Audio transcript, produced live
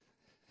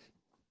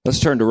Let's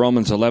turn to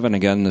Romans 11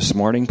 again this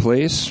morning,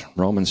 please.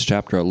 Romans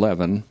chapter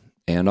 11,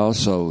 and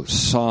also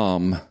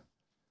Psalm,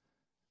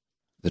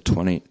 the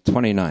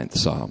 29th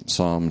Psalm,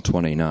 Psalm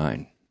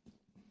 29,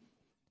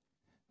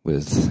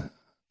 with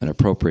an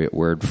appropriate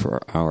word for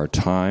our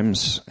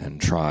times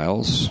and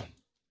trials.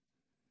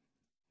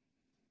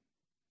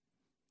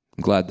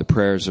 I'm glad the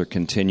prayers are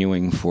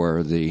continuing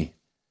for the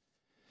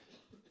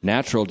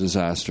natural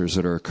disasters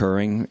that are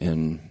occurring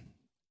in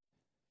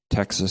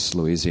Texas,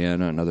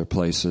 Louisiana, and other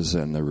places,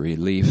 and the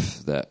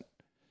relief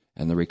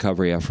and the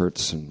recovery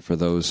efforts, and for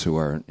those who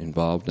are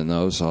involved in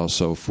those,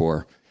 also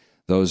for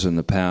those in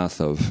the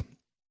path of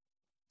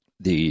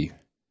the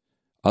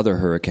other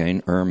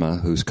hurricane, Irma,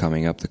 who's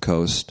coming up the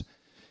coast.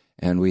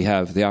 And we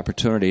have the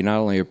opportunity not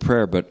only of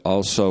prayer, but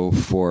also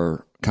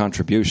for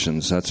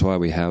contributions. That's why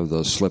we have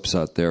those slips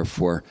out there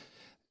for.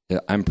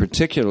 I'm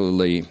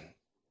particularly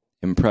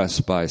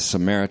impressed by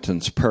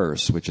Samaritan's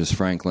Purse, which is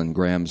Franklin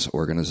Graham's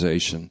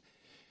organization,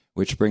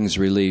 which brings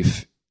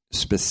relief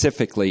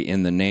specifically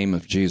in the name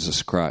of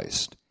Jesus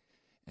Christ.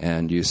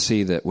 And you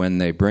see that when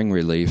they bring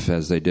relief,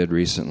 as they did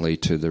recently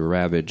to the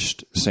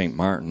ravaged St.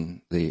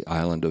 Martin, the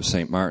island of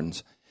St.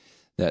 Martin's,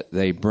 that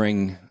they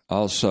bring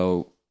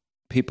also,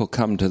 people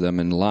come to them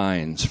in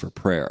lines for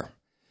prayer.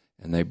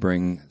 And they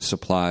bring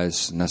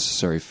supplies,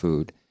 necessary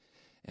food,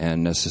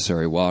 and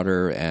necessary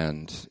water,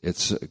 and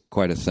it's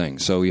quite a thing.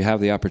 So you have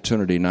the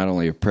opportunity not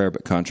only of prayer,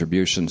 but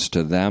contributions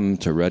to them,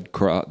 to the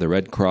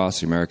Red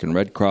Cross, the American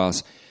Red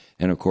Cross,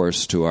 and of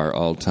course to our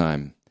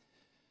all-time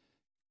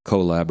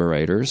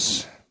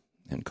collaborators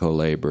and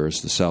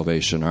co-laborers, the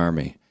Salvation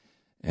Army.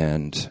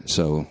 And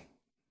so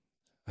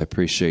I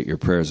appreciate your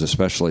prayers,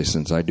 especially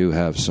since I do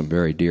have some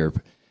very dear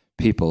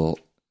people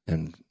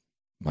in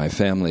my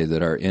family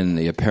that are in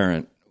the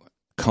apparent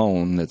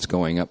cone that's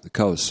going up the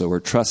coast. So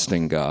we're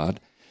trusting God,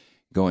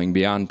 going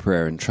beyond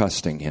prayer and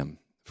trusting Him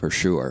for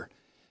sure.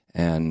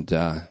 And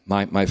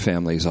my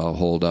family's all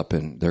holed up,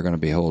 and they're going to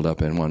be holed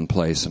up in one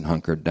place and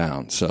hunkered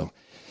down. So,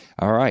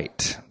 all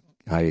right,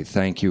 I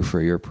thank you for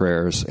your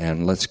prayers,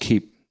 and let's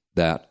keep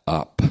that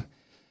up.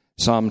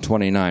 Psalm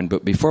 29.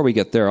 But before we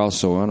get there,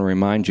 also I want to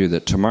remind you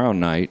that tomorrow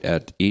night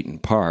at Eaton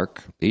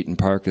Park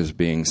is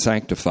being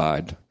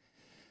sanctified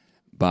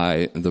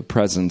by the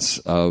presence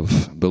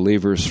of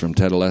believers from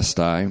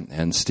Tetelestai,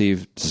 and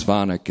Steve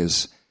Zvonek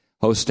is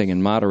hosting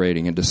and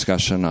moderating a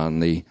discussion on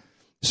the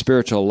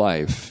spiritual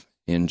life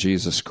in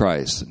Jesus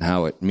Christ and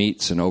how it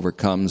meets and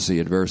overcomes the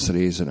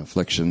adversities and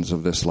afflictions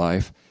of this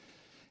life.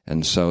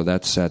 And so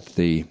that's at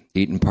the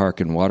Eaton Park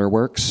and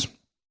Waterworks,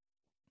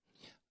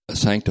 a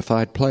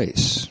sanctified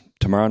place,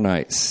 tomorrow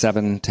night,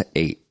 7 to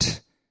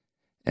 8.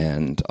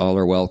 And all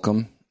are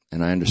welcome.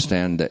 And I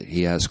understand that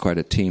he has quite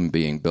a team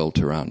being built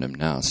around him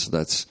now, so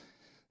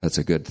that's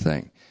a good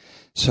thing.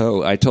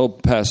 So I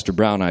told Pastor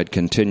Brown I'd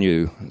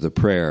continue the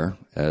prayer,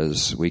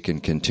 as we can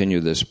continue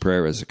this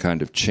prayer as a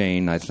kind of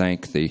chain. I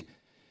thank the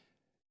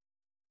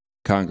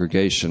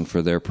congregation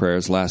for their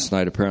prayers. Last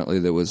night, apparently,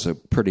 there was a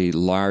pretty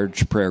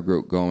large prayer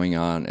group going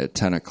on at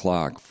 10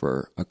 o'clock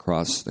for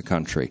across the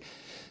country.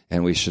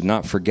 And we should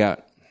not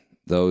forget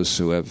those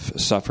who have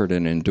suffered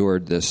and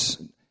endured this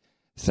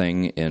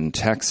thing in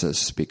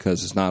Texas,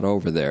 because it's not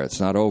over there. It's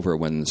not over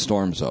when the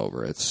storm's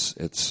over.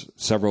 It's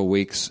several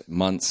weeks,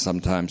 months,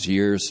 sometimes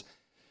years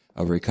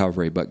of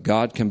recovery, but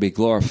God can be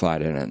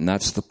glorified in it, and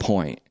that's the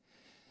point.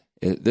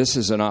 This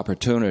is an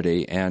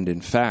opportunity, and in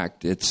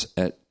fact,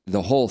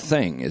 the whole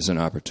thing is an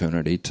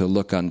opportunity to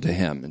look unto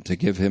Him and to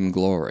give Him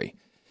glory,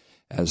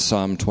 as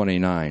Psalm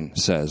 29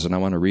 says, and I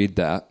want to read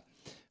that.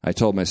 I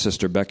told my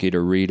sister Becky to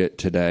read it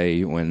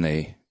today when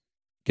they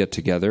get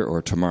together,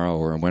 or tomorrow,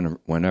 or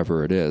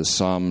whenever it is,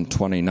 Psalm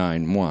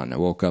 29:1. I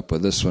woke up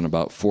with this one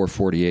about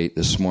 4:48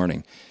 this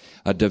morning.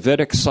 A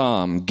Davidic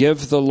psalm,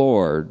 give the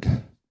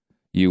Lord,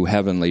 you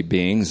heavenly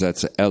beings,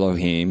 that's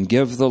Elohim,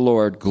 give the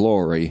Lord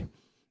glory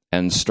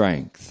and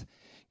strength.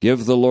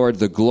 Give the Lord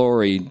the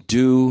glory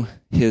due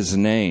His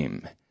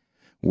name.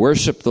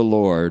 Worship the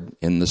Lord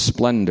in the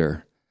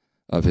splendor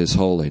of His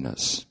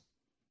holiness.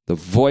 The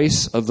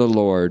voice of the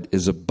Lord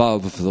is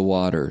above the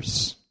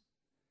waters.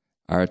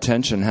 Our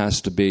attention has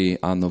to be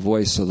on the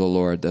voice of the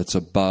Lord that's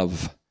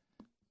above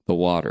the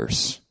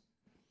waters.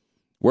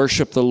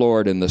 Worship the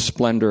Lord in the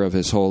splendor of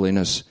His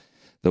holiness.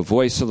 The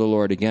voice of the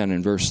Lord, again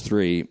in verse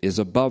 3, is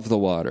above the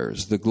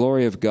waters. The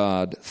glory of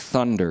God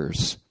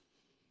thunders.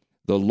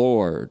 The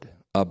Lord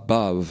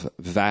above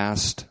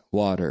vast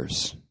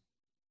waters.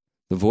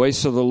 The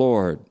voice of the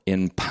Lord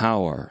in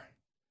power.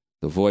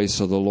 The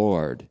voice of the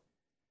Lord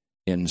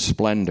in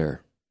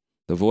splendor.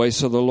 The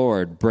voice of the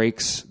Lord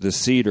breaks the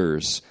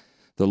cedars.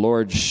 The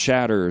Lord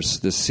shatters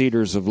the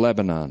cedars of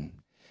Lebanon.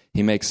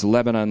 He makes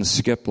Lebanon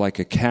skip like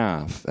a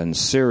calf, and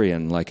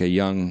Syrian like a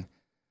young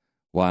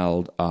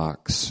wild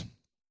ox.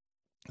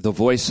 The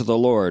voice of the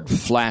Lord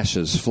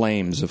flashes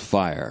flames of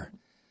fire.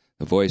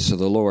 The voice of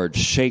the Lord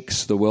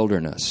shakes the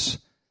wilderness.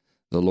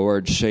 The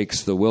Lord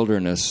shakes the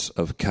wilderness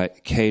of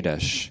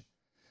Kadesh.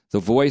 The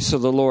voice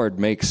of the Lord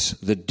makes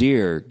the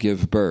deer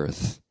give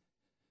birth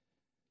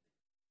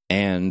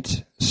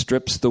and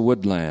strips the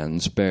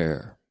woodlands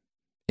bare.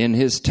 in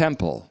his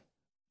temple,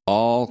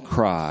 all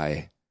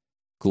cry,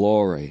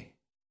 glory.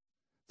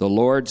 The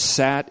Lord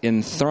sat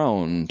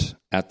enthroned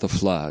at the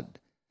flood.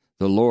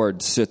 The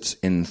Lord sits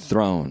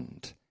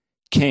enthroned,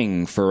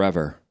 King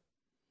forever.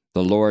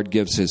 The Lord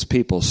gives his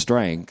people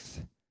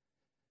strength.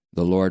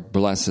 The Lord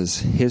blesses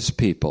his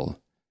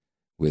people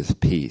with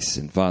peace.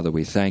 And Father,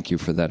 we thank you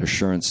for that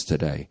assurance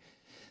today,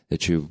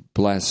 that you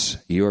bless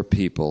your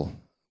people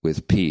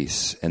with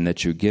peace and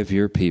that you give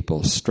your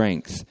people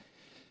strength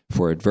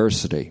for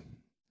adversity,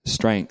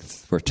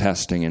 strength for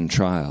testing and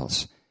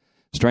trials,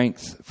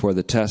 strength for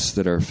the tests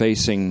that are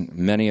facing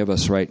many of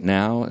us right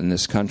now in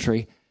this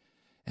country,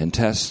 and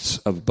tests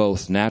of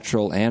both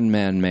natural and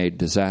man-made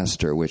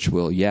disaster which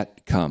will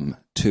yet come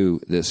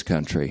to this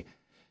country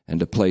and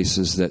to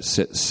places that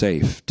sit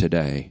safe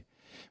today.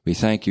 We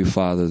thank you,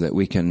 Father, that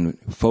we can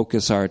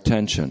focus our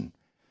attention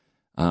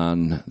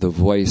on the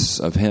voice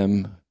of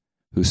him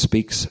who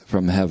speaks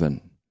from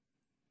heaven,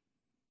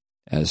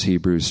 as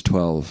Hebrews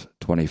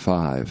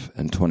 12:25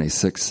 and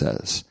 26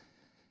 says,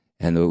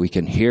 and that we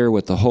can hear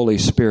what the Holy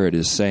Spirit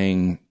is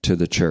saying to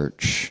the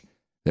church,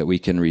 that we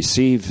can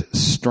receive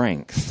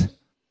strength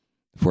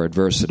for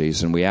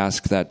adversities, and we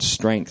ask that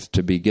strength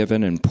to be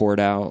given and poured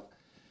out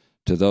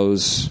to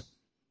those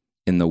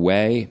in the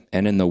way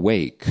and in the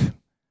wake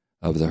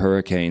of the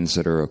hurricanes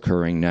that are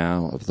occurring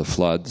now, of the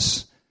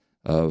floods,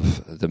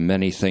 of the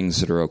many things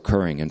that are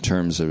occurring in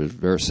terms of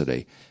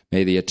adversity.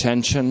 May the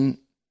attention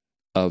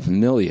of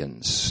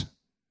millions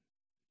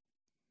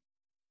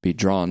be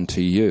drawn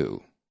to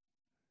you,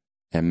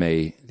 and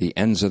may the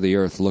ends of the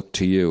earth look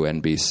to you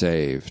and be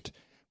saved.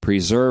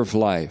 Preserve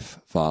life,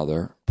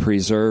 Father.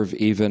 Preserve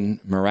even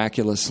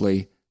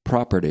miraculously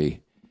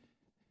property.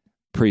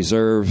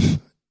 Preserve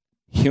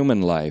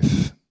human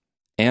life,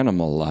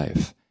 animal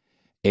life.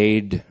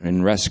 Aid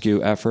and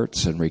rescue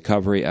efforts and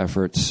recovery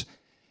efforts.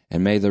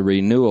 And may the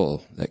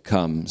renewal that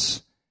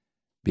comes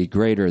be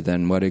greater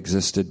than what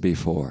existed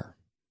before.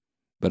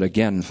 But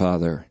again,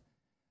 Father,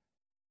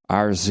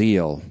 our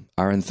zeal,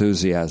 our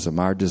enthusiasm,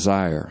 our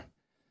desire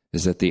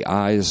is that the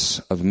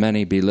eyes of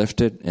many be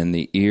lifted and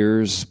the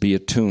ears be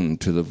attuned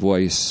to the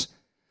voice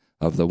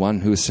of the one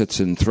who sits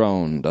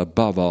enthroned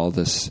above all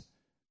this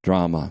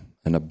drama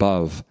and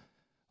above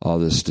all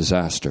this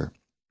disaster.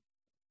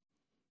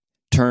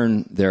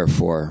 Turn,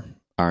 therefore,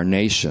 our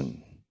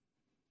nation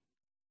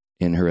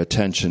in her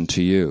attention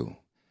to you,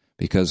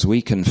 because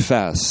we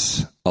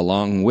confess,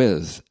 along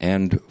with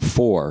and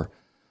for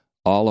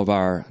all of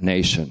our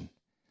nation,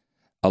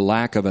 a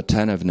lack of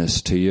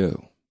attentiveness to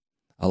you,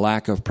 a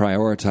lack of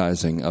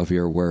prioritizing of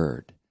your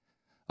word,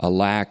 a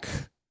lack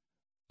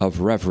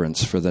of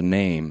reverence for the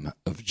name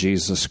of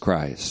Jesus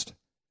Christ.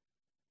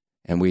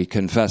 And we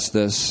confess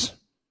this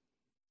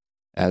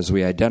as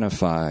we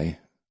identify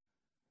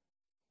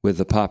with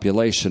the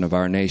population of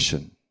our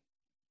nation.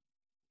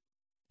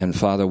 And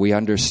Father, we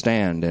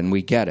understand and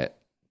we get it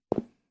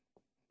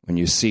when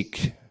you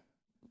seek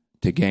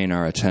to gain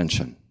our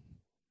attention.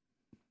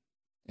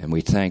 And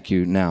we thank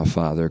you now,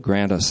 Father.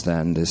 Grant us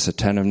then this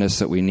attentiveness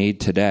that we need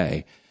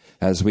today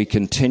as we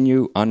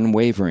continue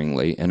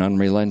unwaveringly and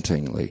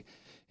unrelentingly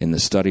in the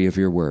study of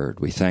your word.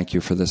 We thank you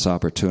for this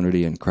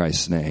opportunity in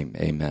Christ's name.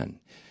 Amen.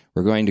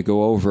 We're going to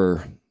go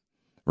over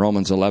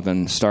Romans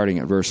 11, starting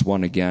at verse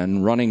 1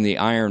 again, running the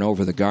iron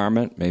over the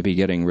garment, maybe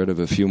getting rid of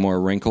a few more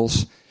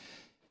wrinkles,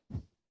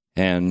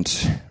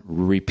 and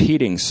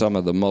repeating some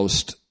of the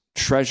most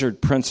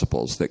treasured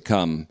principles that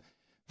come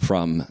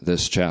from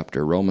this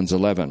chapter. Romans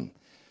 11,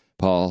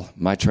 Paul,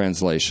 my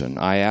translation.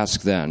 I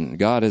ask then,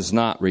 God has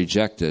not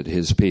rejected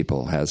his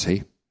people, has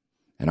he?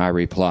 And I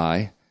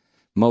reply,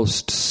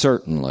 most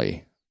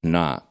certainly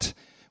not.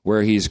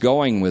 Where he's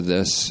going with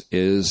this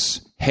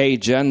is, hey,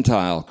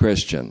 Gentile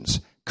Christians,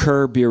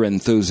 curb your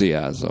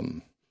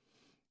enthusiasm.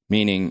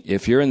 Meaning,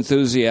 if your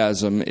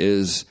enthusiasm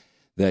is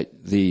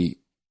that the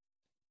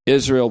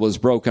Israel was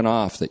broken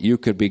off, that you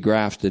could be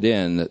grafted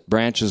in, that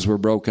branches were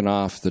broken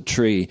off the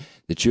tree,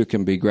 that you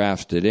can be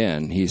grafted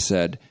in, he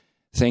said,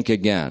 think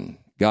again.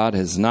 God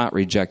has not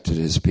rejected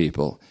his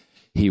people.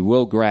 He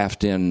will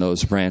graft in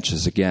those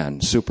branches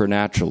again,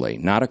 supernaturally,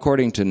 not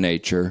according to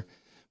nature,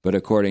 but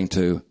according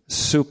to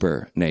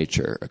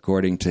supernature,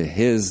 according to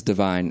his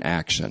divine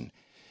action.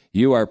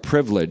 You are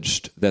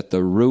privileged that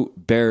the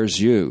root bears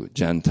you,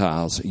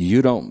 Gentiles.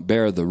 You don't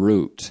bear the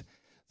root.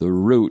 The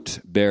root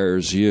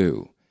bears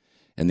you.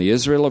 And the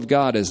Israel of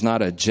God is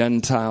not a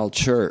Gentile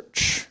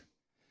church,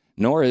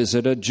 nor is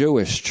it a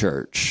Jewish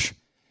church.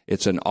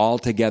 It's an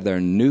altogether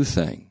new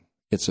thing.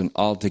 It's an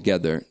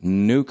altogether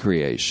new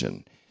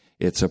creation.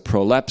 It's a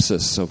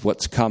prolepsis of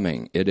what's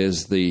coming. It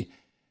is the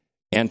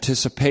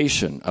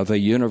anticipation of a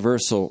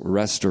universal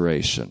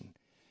restoration.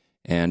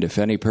 And if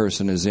any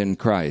person is in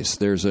Christ,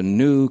 there's a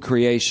new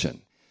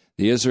creation.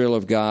 The Israel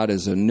of God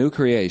is a new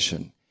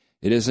creation.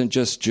 It isn't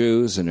just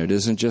Jews and it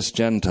isn't just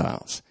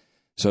Gentiles.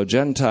 So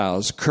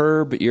Gentiles,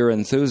 curb your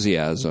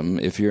enthusiasm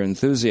if your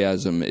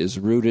enthusiasm is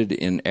rooted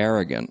in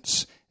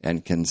arrogance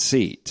and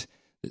conceit,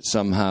 that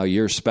somehow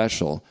you're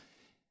special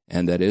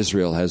and that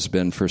Israel has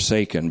been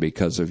forsaken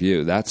because of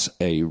you. That's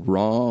a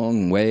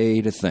wrong way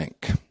to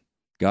think.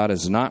 God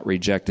has not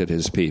rejected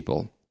his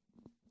people.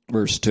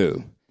 Verse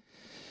 2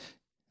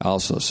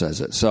 also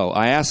says it. So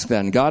I ask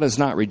then, God has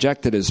not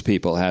rejected his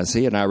people, has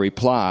he? And I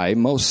reply,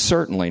 most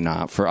certainly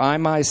not. For I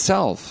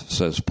myself,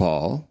 says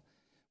Paul,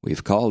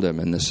 we've called him,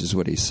 and this is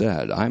what he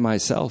said, I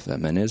myself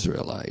am an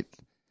Israelite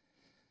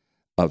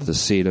of the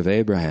seed of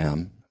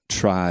Abraham,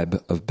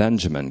 tribe of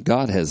Benjamin.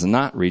 God has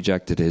not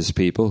rejected his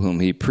people whom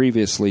he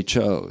previously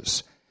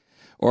chose.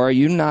 Or are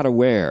you not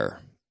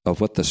aware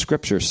of what the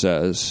scripture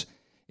says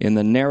in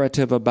the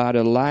narrative about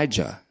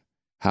Elijah,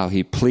 how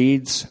he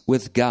pleads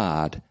with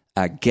God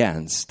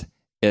against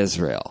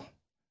Israel?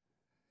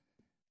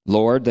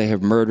 Lord, they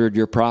have murdered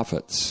your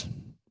prophets.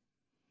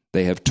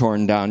 They have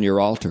torn down your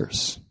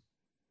altars.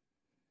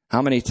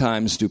 How many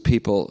times do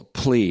people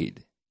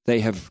plead?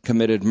 They have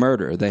committed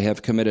murder. They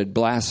have committed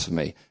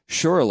blasphemy.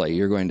 Surely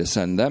you're going to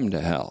send them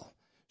to hell.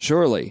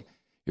 Surely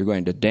you're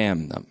going to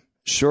damn them.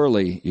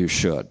 Surely you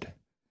should.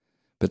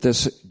 But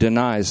this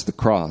denies the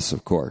cross,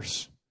 of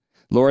course.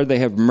 Lord, they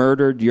have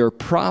murdered your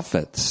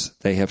prophets.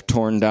 They have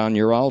torn down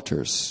your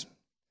altars.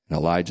 And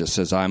Elijah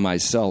says, I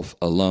myself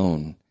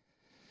alone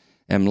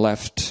am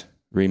left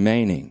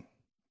remaining,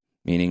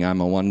 meaning I'm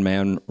a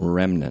one-man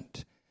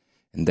remnant.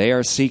 And they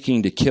are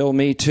seeking to kill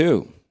me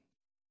too.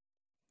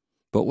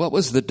 But what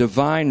was the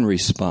divine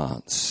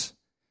response?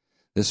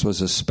 This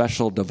was a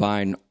special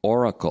divine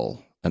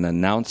oracle, an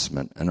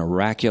announcement, an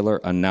oracular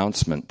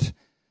announcement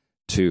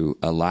to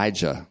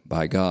Elijah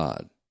by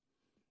God.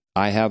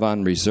 I have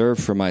on reserve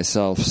for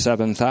myself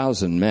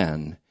 7,000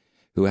 men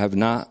who have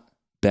not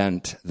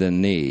bent the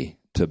knee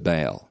to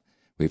Baal.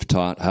 We've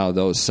taught how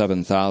those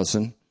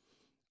 7,000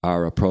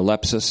 are a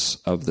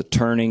prolepsis of the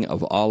turning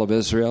of all of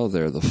Israel.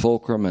 They're the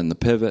fulcrum and the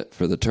pivot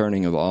for the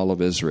turning of all of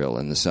Israel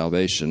and the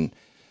salvation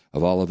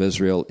of all of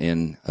Israel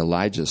in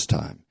Elijah's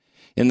time.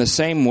 In the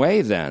same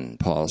way, then,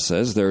 Paul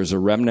says, there is a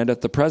remnant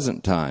at the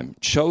present time,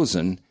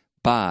 chosen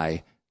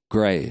by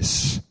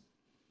grace.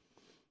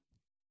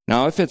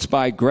 Now, if it's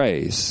by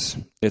grace,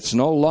 it's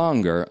no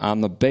longer on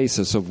the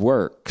basis of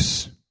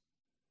works.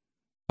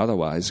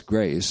 Otherwise,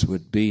 grace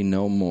would be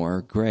no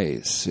more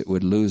grace. It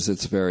would lose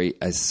its very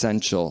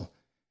essential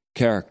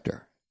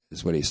character,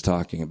 is what he's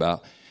talking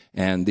about.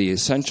 And the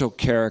essential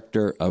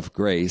character of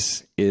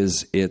grace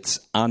is its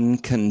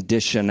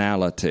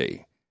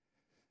unconditionality.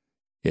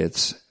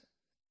 It's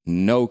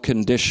no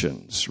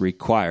conditions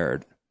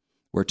required.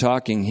 We're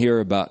talking here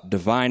about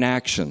divine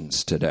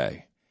actions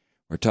today.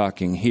 We're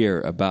talking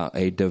here about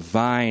a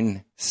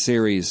divine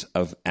series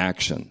of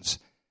actions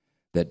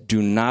that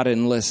do not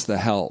enlist the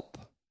help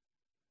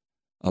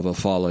of a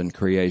fallen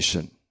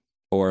creation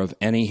or of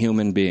any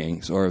human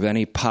beings or of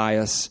any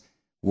pious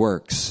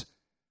works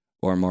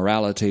or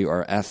morality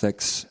or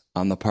ethics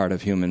on the part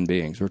of human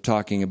beings. We're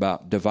talking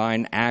about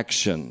divine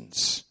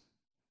actions,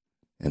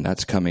 and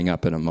that's coming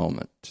up in a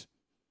moment.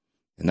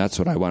 And that's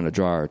what I want to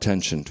draw our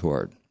attention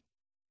toward.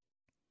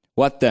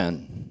 What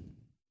then?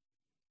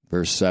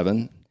 Verse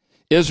 7,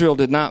 Israel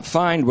did not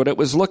find what it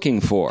was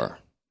looking for,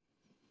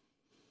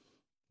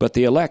 but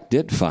the elect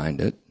did find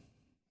it.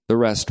 The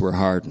rest were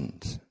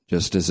hardened.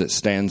 Just as it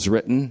stands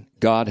written,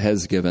 God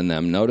has given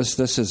them. Notice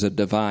this is a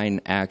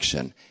divine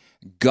action.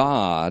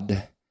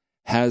 God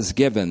has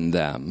given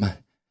them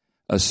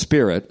a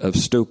spirit of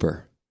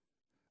stupor,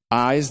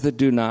 eyes that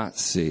do not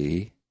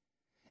see,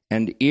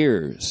 and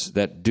ears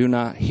that do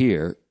not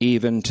hear,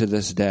 even to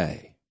this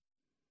day.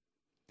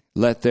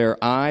 Let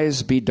their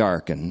eyes be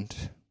darkened,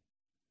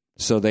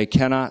 so they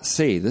cannot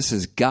see. This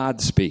is God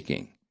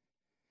speaking.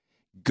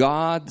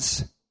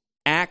 God's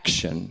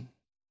action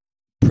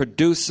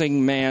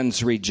producing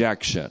man's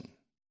rejection.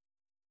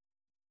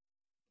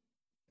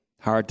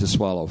 Hard to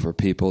swallow for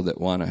people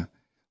that want to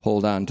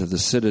hold on to the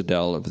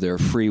citadel of their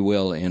free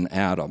will in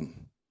Adam.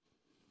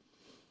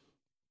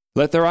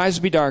 Let their eyes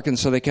be darkened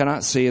so they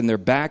cannot see, and their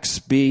backs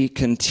be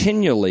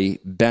continually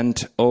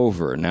bent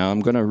over. Now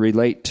I'm going to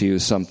relate to you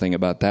something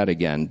about that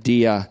again.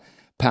 Dia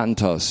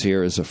pantos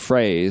here is a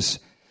phrase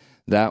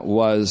that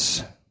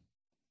was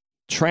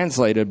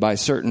translated by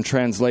certain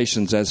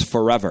translations as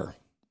forever.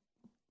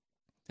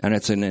 And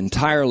it's an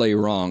entirely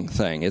wrong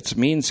thing. It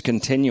means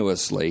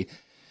continuously,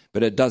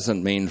 but it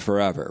doesn't mean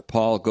forever.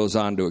 Paul goes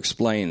on to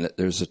explain that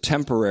there's a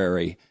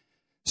temporary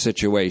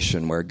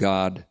situation where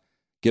God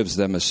gives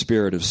them a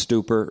spirit of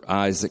stupor,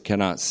 eyes that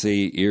cannot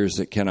see, ears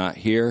that cannot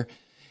hear,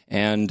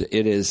 and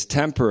it is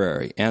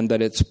temporary, and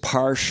that it's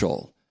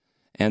partial,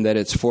 and that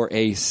it's for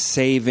a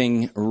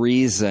saving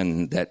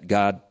reason that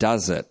God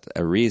does it,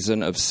 a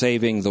reason of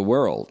saving the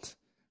world,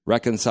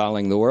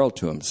 reconciling the world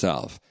to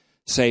himself,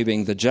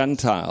 saving the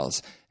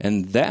Gentiles,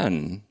 and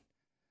then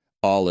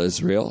all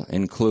Israel,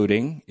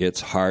 including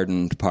its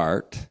hardened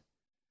part,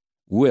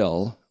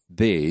 will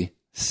be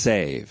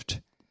saved.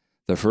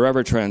 The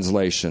Forever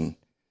translation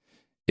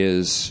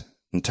is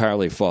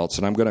entirely false,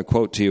 and I'm going to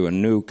quote to you a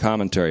new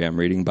commentary I'm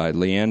reading by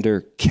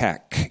Leander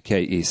Keck,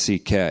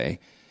 K-E-C-K,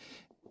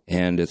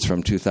 and it's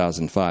from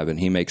 2005, and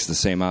he makes the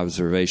same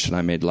observation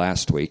I made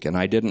last week, and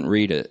I didn't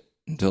read it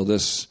until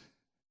this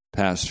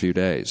past few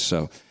days.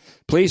 So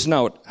please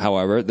note,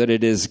 however, that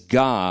it is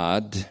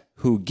God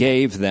who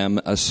gave them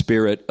a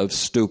spirit of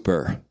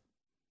stupor.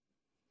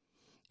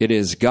 It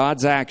is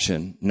God's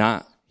action,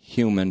 not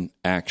human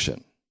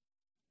action.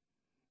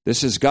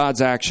 This is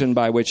God's action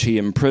by which he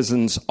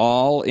imprisons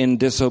all in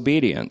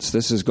disobedience.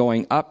 This is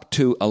going up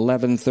to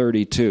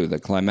 1132, the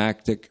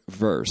climactic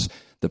verse,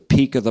 the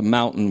peak of the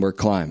mountain we're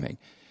climbing.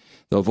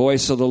 The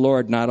voice of the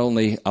Lord not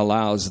only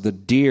allows the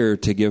deer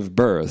to give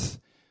birth,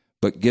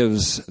 but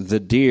gives the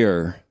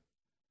deer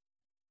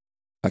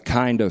a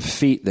kind of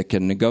feet that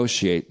can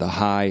negotiate the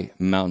high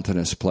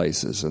mountainous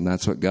places. And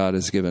that's what God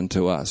has given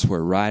to us.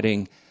 We're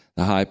riding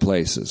the high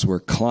places. We're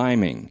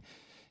climbing.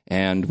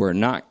 And we're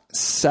not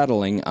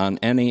settling on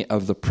any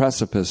of the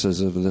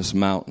precipices of this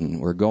mountain.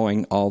 We're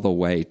going all the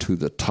way to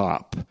the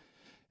top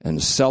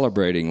and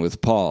celebrating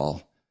with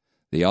Paul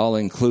the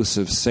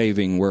all-inclusive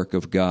saving work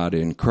of God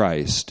in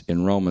Christ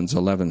in Romans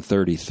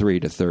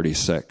 11:33 to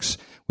 36.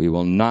 We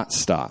will not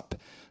stop.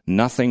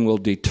 Nothing will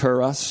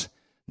deter us.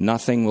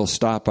 Nothing will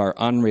stop our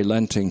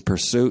unrelenting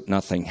pursuit.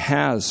 Nothing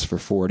has for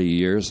 40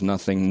 years.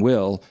 Nothing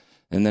will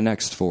in the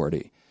next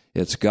 40.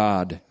 It's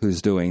God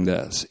who's doing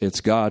this. It's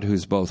God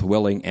who's both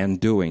willing and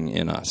doing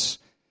in us.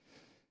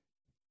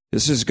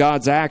 This is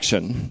God's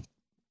action,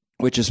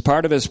 which is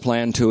part of his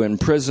plan to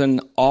imprison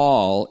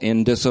all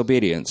in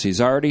disobedience. He's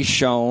already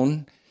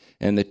shown,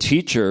 and the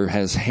teacher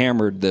has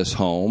hammered this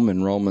home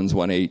in Romans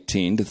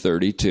 1:18 to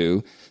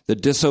 32, the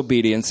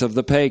disobedience of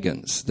the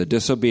pagans, the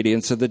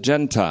disobedience of the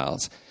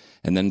Gentiles.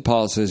 And then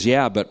Paul says,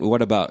 yeah, but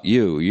what about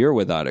you? You're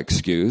without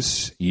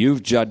excuse.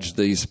 You've judged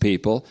these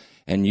people.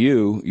 And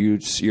you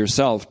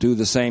yourself do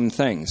the same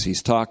things.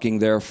 He's talking,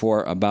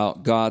 therefore,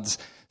 about God's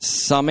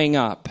summing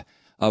up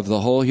of the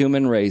whole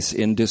human race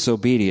in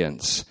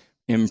disobedience,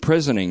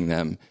 imprisoning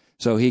them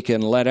so he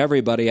can let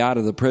everybody out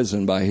of the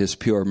prison by his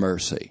pure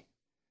mercy.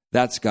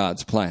 That's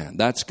God's plan.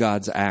 That's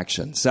God's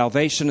action.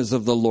 Salvation is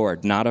of the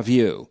Lord, not of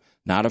you,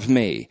 not of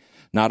me,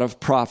 not of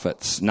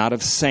prophets, not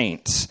of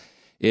saints.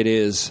 It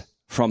is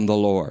from the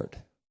Lord.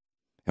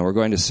 And we're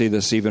going to see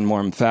this even more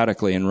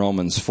emphatically in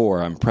Romans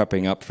 4. I'm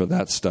prepping up for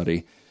that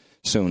study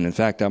soon. In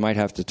fact, I might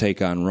have to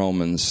take on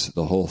Romans,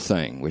 the whole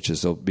thing, which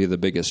will be the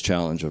biggest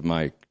challenge of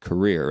my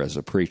career as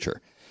a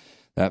preacher.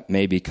 That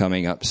may be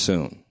coming up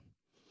soon.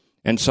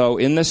 And so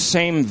in the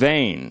same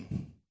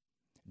vein,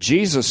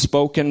 Jesus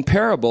spoke in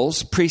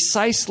parables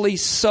precisely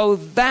so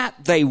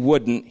that they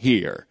wouldn't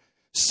hear,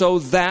 so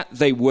that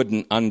they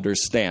wouldn't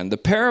understand. The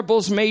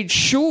parables made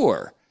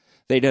sure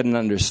they didn't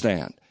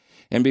understand.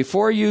 And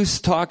before you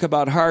talk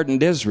about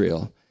hardened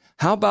Israel,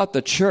 how about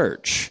the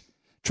church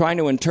trying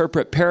to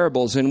interpret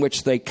parables in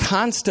which they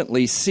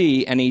constantly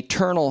see an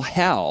eternal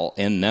hell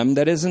in them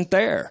that isn't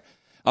there,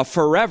 a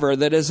forever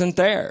that isn't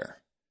there?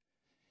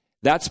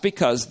 That's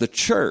because the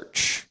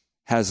church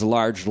has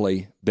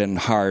largely been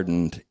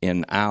hardened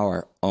in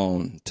our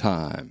own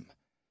time.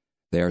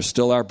 They are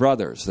still our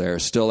brothers. They are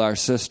still our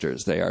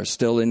sisters. They are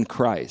still in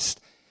Christ.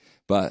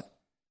 But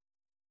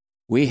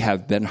we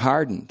have been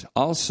hardened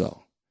also.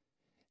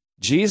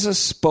 Jesus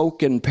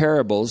spoke in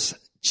parables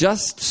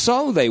just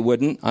so they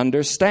wouldn't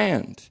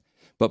understand.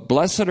 But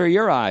blessed are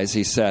your eyes,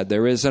 he said.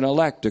 There is an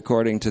elect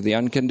according to the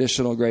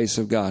unconditional grace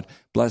of God.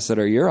 Blessed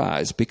are your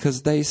eyes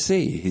because they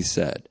see, he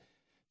said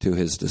to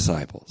his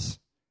disciples,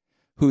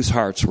 whose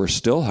hearts were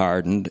still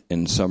hardened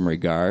in some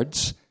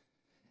regards,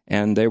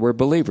 and they were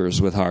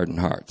believers with hardened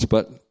hearts.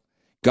 But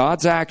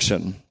God's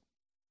action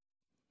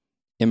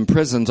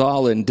imprisons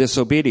all in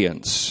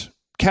disobedience,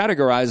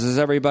 categorizes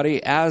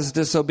everybody as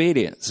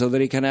disobedient so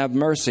that he can have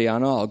mercy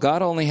on all.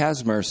 God only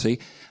has mercy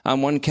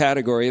on one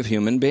category of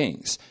human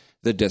beings,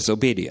 the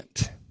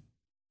disobedient.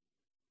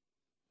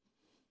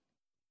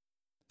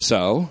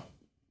 So,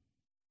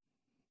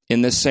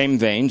 in this same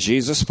vein,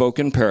 Jesus spoke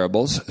in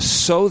parables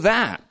so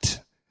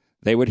that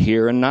they would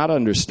hear and not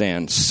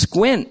understand,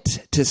 squint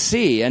to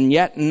see and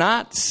yet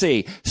not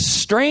see,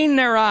 strain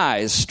their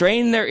eyes,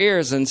 strain their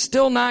ears and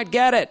still not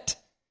get it.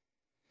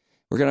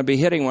 We're going to be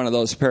hitting one of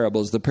those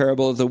parables, the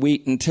parable of the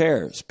wheat and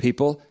tares.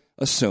 People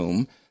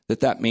assume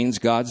that means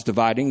God's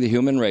dividing the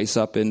human race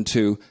up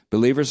into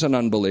believers and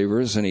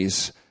unbelievers, and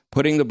he's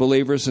putting the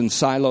believers in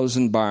silos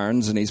and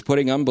barns, and he's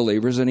putting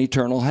unbelievers in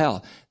eternal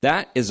hell.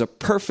 That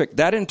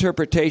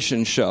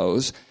interpretation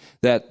shows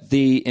that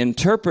the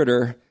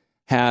interpreter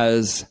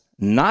has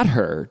not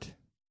heard,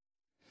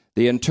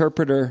 the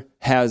interpreter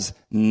has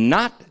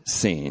not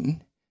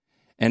seen,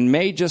 and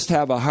may just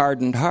have a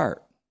hardened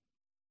heart.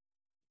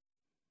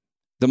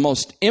 The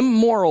most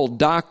immoral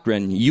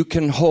doctrine you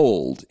can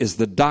hold is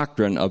the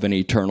doctrine of an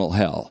eternal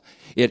hell.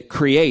 It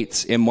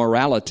creates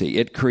immorality.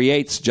 It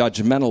creates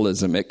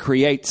judgmentalism. It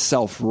creates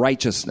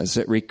self-righteousness.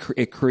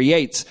 It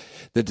creates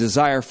the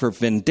desire for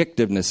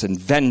vindictiveness and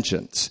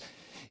vengeance.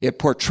 It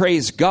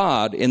portrays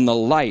God in the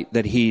light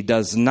that he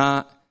does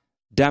not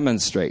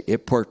demonstrate.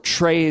 It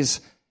portrays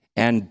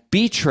and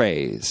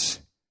betrays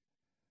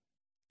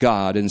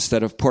God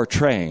instead of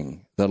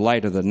portraying the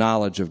light of the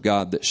knowledge of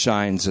God that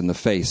shines in the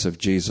face of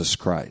Jesus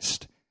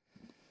Christ.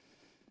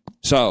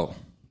 So,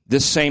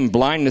 This same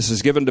blindness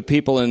is given to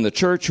people in the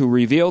church who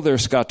reveal their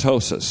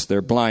scatosis,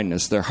 their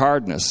blindness, their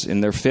hardness,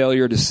 in their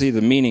failure to see the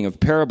meaning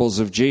of parables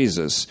of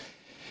Jesus,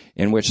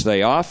 in which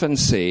they often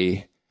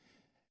see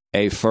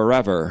a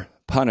forever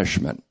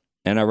punishment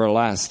and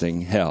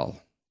everlasting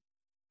hell.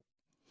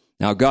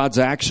 Now, God's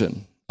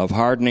action of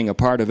hardening a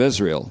part of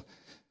Israel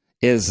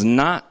is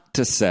not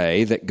to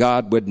say that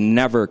God would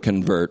never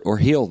convert or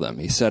heal them.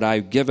 He said,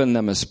 I've given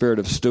them a spirit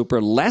of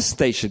stupor, lest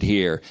they should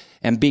hear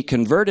and be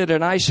converted,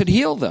 and I should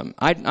heal them.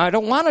 I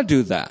don't want to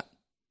do that.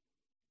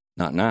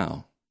 Not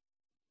now.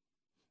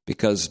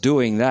 Because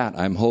doing that,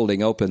 I'm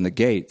holding open the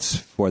gates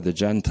for the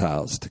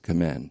Gentiles to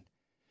come in,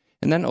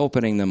 and then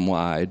opening them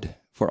wide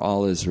for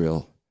all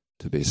Israel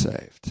to be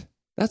saved.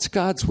 That's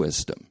God's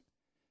wisdom.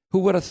 Who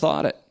would have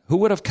thought it? Who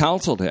would have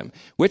counseled him?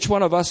 Which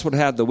one of us would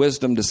have the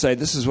wisdom to say,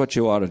 this is what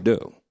you ought to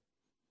do?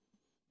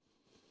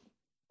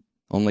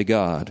 Only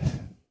God.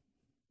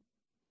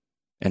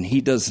 And he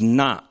does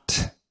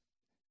not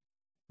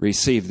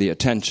receive the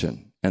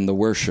attention and the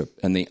worship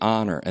and the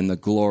honor and the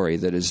glory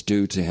that is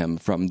due to him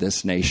from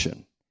this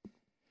nation.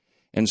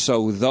 And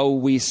so, though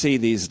we see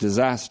these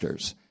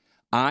disasters,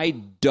 I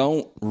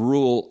don't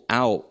rule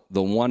out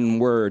the one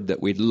word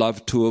that we'd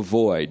love to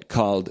avoid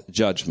called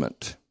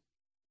judgment.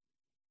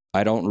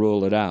 I don't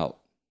rule it out.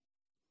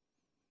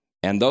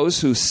 And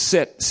those who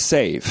sit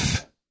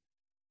safe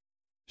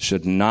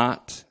should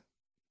not,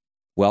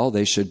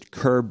 they should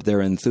curb their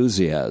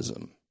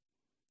enthusiasm,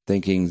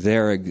 thinking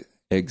they're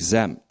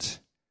exempt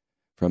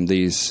from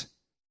these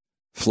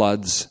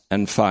floods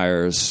and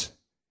fires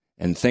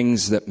and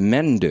things that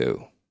men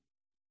do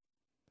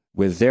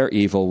with their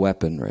evil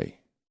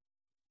weaponry.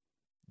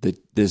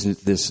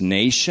 This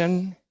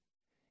nation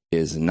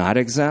is not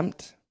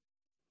exempt.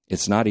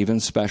 It's not even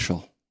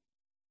special.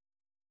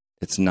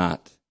 It's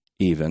not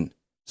even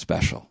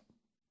special.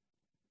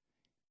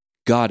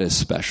 God is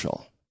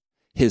special.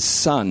 His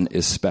Son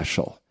is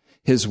special.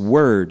 His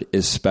Word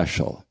is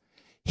special.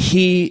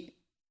 He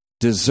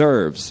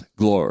deserves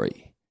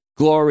glory.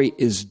 Glory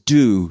is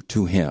due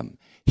to him.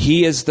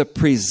 He is the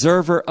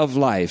preserver of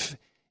life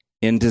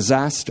in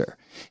disaster.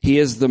 He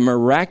is the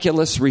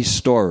miraculous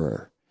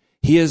restorer.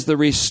 He is the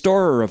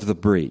restorer of the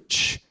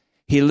breach.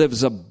 He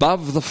lives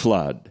above the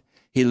flood.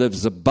 He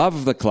lives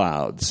above the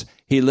clouds.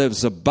 He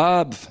lives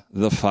above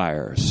the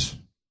fires.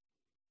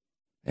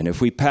 And if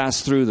we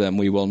pass through them,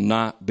 we will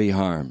not be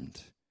harmed.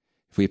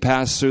 If we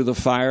pass through the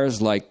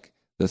fires like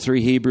the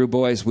 3 Hebrew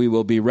boys, we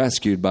will be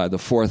rescued by the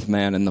 4th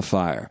man in the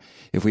fire.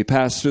 If we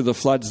pass through the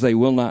floods, they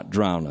will not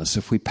drown us.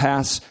 If we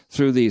pass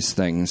through these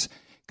things,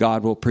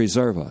 God will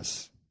preserve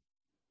us.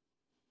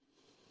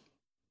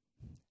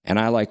 And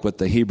I like what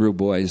the Hebrew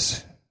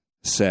boys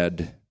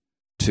said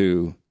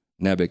to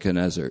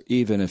Nebuchadnezzar.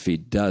 Even if he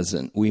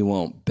doesn't, we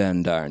won't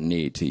bend our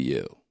knee to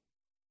you.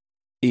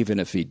 Even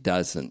if he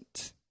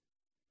doesn't.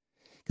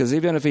 Because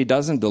even if he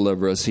doesn't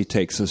deliver us, he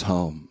takes us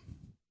home.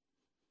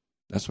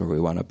 That's where we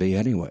want to be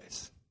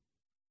anyways.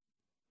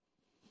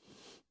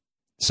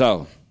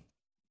 So,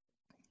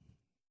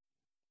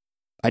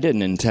 I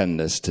didn't intend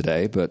this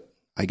today, but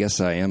I guess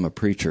I am a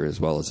preacher as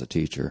well as a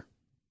teacher.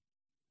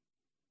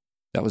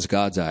 That was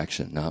God's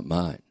action, not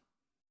mine.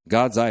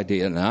 God's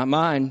idea, not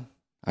mine.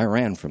 I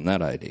ran from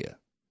that idea.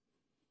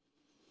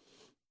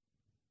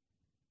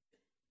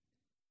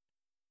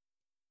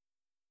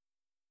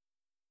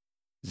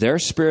 Their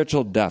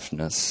spiritual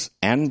deafness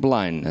and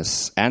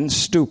blindness and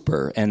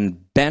stupor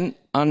and bent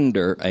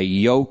under a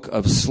yoke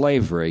of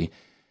slavery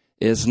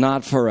is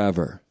not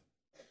forever.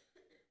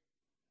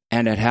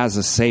 And it has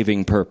a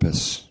saving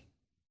purpose.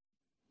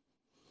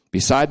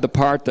 Beside the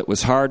part that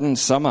was hardened,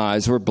 some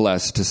eyes were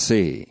blessed to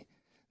see.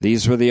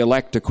 These were the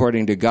elect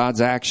according to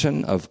God's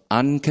action of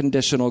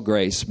unconditional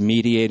grace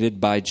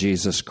mediated by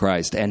Jesus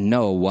Christ and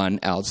no one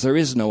else. There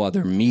is no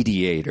other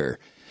mediator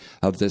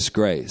of this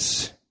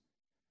grace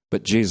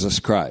but Jesus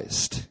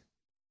Christ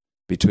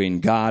between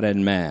God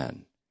and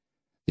man.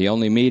 The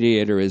only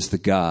mediator is the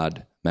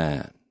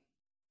God-man.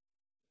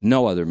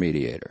 No other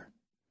mediator.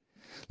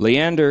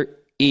 Leander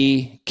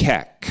E.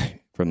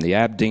 Keck from the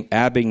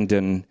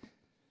Abingdon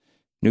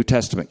New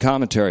Testament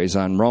commentaries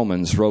on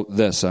Romans wrote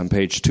this on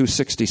page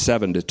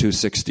 267 to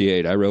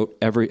 268. I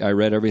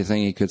read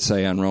everything he could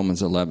say on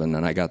Romans 11,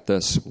 and I got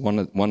this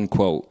one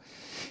quote.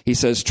 He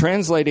says,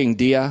 translating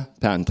dia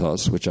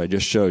pantos, which I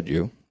just showed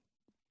you,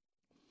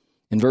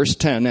 in verse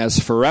 10 as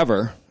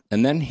forever,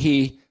 and then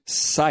he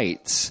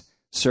cites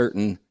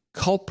certain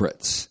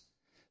culprits.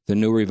 The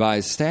New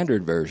Revised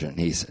Standard Version.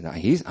 He said,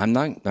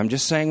 I'm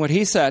just saying what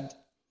he said.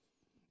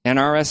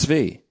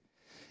 NRSV,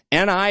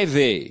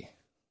 NIV.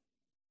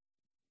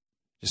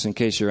 Just in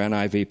case you're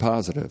NIV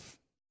positive.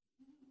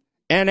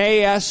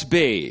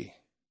 NASB.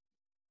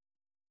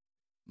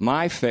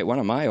 One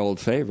of my old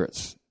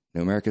favorites,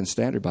 New American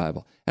Standard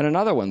Bible. And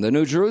another one, the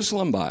New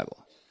Jerusalem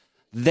Bible.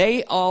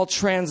 They all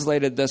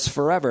translated this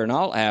forever, and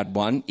I'll add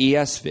one,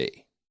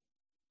 ESV.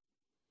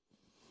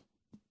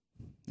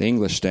 The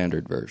English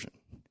Standard Version.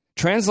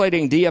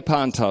 Translating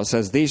diapantos,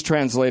 as these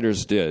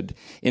translators did,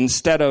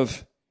 instead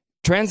of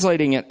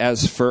translating it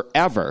as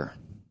forever,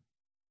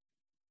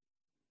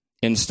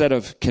 instead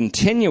of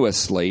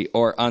continuously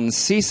or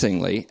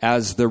unceasingly,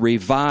 as the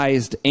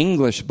Revised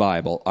English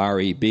Bible,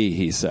 REB,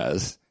 he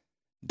says,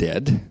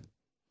 did,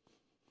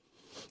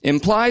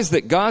 implies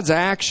that God's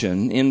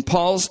action in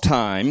Paul's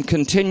time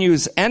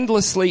continues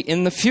endlessly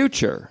in the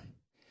future,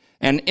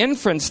 an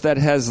inference that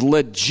has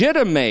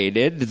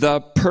legitimated the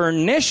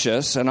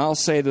pernicious, and I'll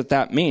say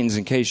that means,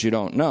 in case you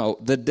don't know,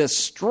 the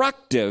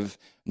destructive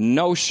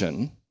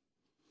notion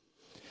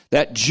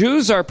that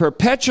Jews are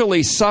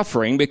perpetually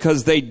suffering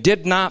because they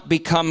did not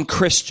become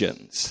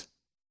Christians.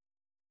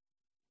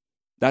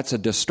 That's a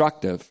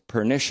destructive,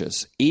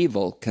 pernicious,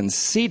 evil,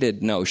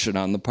 conceited notion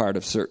on the part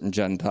of certain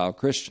Gentile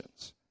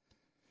Christians.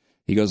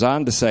 He goes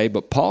on to say,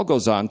 but Paul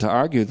goes on to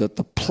argue that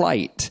the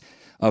plight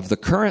of the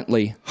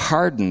currently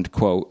hardened,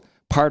 quote,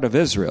 part of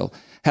Israel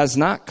has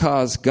not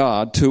caused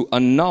God to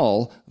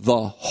annul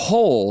the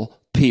whole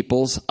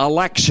people's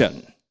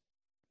election.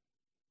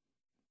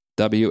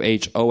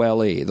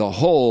 W-H-O-L-E, the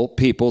whole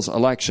people's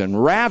election.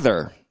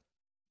 Rather,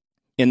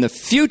 in the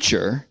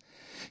future,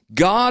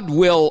 God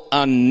will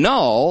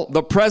annul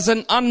the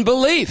present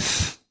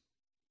unbelief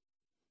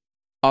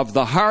of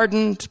the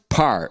hardened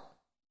part,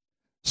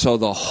 so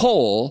the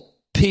whole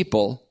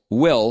people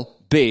will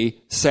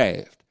be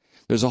saved.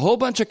 There's a whole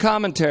bunch of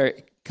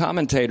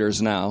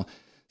commentators now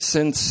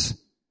since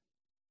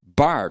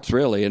Barth,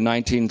 really, in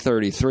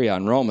 1933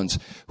 on Romans,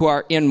 who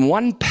are in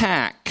one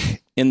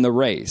pack in the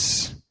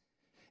race.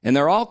 And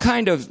they're all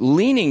kind of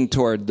leaning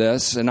toward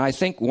this, and I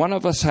think one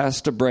of us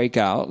has to break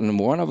out, and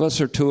one of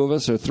us or two of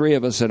us or three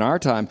of us in our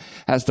time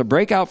has to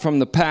break out from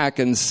the pack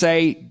and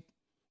say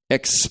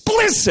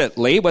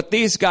explicitly what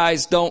these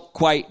guys don't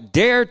quite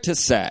dare to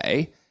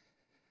say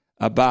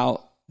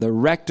about the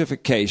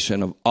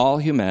rectification of all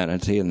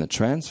humanity and the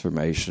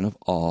transformation of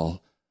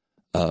all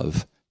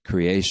of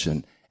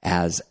creation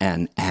as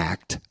an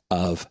act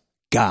of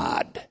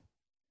God.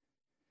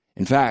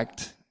 In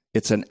fact,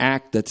 it's an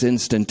act that's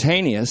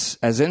instantaneous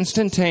as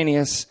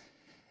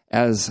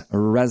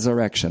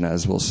resurrection,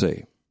 as we'll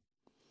see.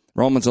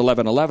 Romans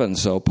 11:11,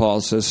 so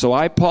Paul says, so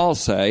I, Paul,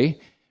 say,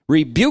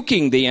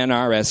 rebuking the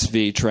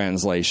NRSV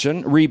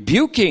translation,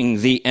 rebuking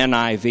the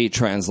NIV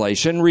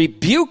translation,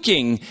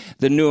 rebuking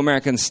the New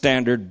American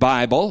Standard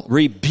Bible,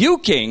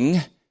 rebuking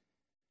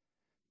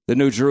the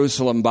New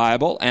Jerusalem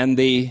Bible and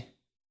the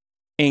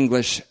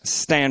English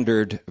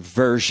Standard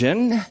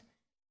Version.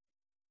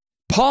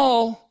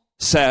 Paul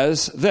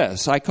says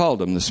this. I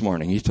called him this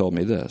morning. He told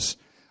me this.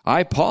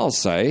 I, Paul,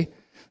 say,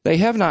 they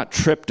have not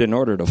tripped in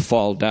order to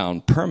fall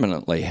down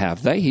permanently,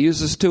 have they? He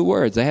uses two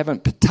words. They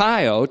haven't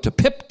pitio to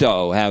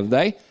pipto, have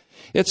they?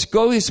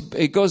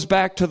 It goes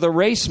back to the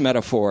race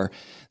metaphor,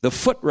 the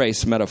foot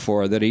race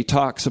metaphor that he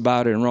talks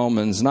about in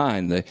Romans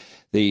 9.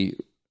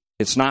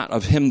 It's not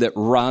of him that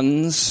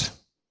runs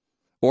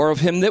or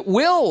of him that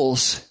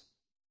wills.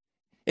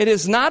 It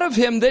is not of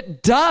him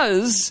that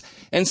does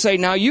and say,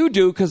 now you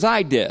do because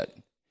I did.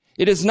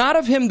 It is not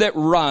of him that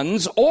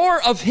runs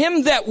or of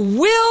him that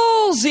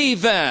wills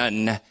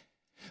even,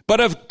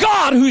 but of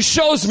God who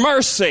shows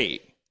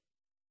mercy.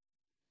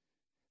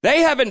 They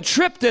haven't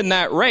tripped in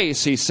that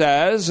race, he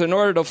says, in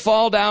order to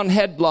fall down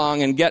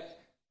headlong and get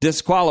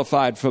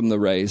disqualified from the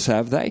race,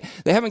 have they?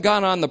 They haven't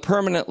gone on the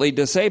permanently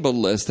disabled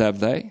list,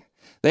 have they?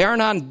 They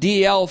aren't on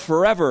DL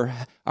forever,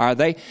 are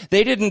they?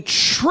 They didn't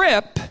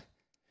trip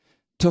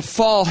to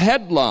fall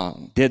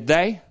headlong, did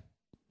they?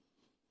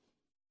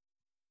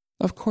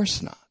 Of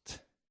course not.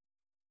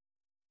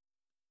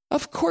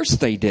 Of course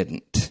they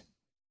didn't.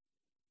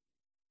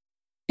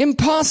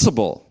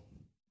 Impossible.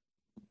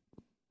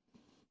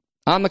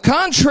 On the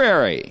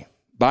contrary,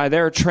 by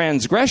their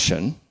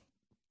transgression,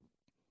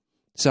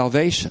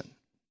 salvation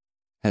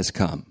has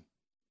come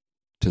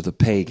to the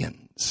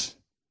pagans,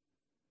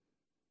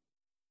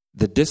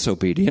 the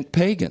disobedient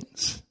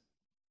pagans,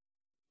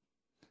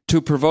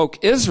 to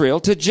provoke Israel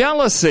to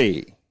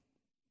jealousy.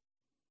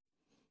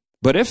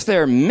 But if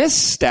their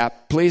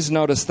misstep, please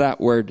notice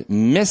that word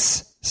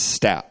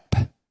misstep,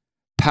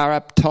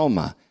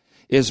 paraptoma,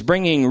 is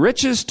bringing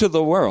riches to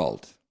the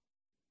world.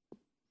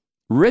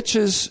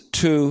 Riches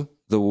to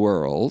the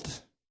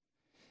world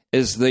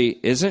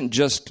isn't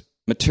just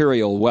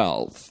material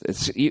wealth.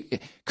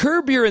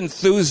 Curb your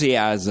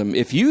enthusiasm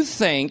if you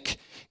think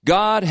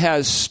God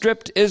has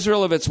stripped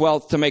Israel of its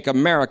wealth to make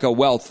America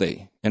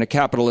wealthy in a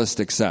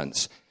capitalistic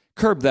sense.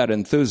 Curb that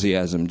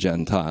enthusiasm,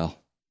 Gentile.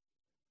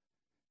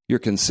 You're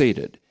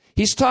conceited.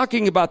 He's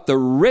talking about the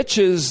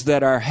riches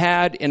that are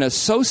had in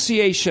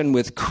association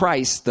with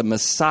Christ, the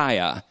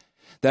Messiah,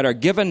 that are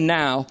given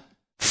now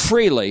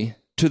freely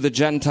to the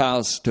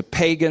Gentiles, to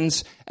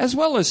pagans, as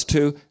well as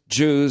to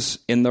Jews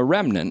in the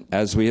remnant,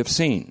 as we have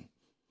seen.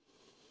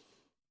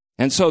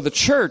 And so the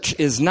church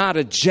is not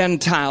a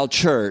Gentile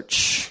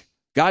church.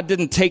 God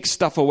didn't take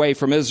stuff away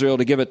from Israel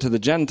to give it to the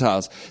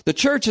Gentiles. The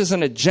church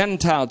isn't a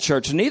Gentile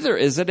church, neither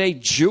is it a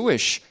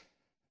Jewish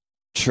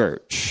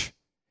church.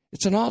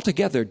 It's an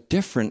altogether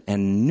different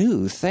and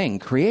new thing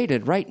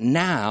created right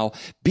now,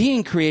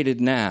 being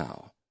created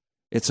now.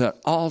 It's an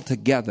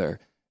altogether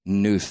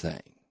new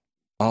thing.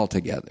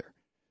 Altogether.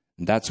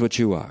 And that's what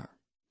you are.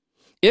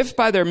 If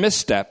by their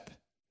misstep,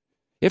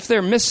 if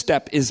their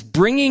misstep is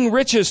bringing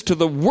riches to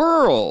the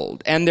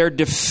world and their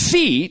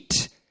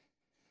defeat,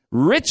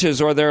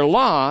 riches or their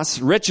loss,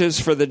 riches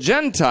for the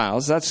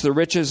Gentiles, that's the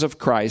riches of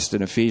Christ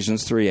in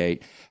Ephesians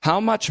 3:8, how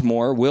much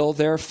more will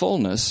their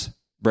fullness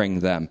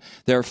bring them?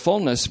 Their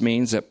fullness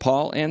means that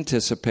Paul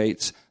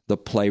anticipates the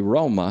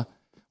pleroma,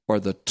 or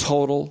the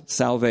total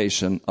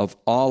salvation of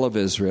all of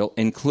Israel,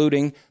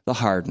 including the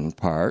hardened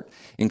part,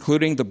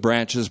 including the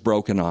branches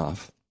broken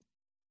off.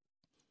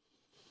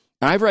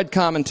 I've read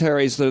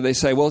commentaries where they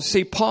say, well,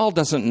 see, Paul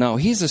doesn't know.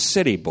 He's a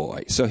city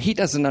boy, so he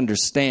doesn't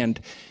understand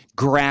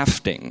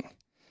grafting.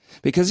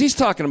 Because he's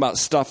talking about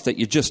stuff that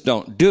you just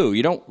don't do.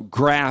 You don't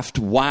graft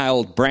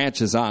wild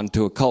branches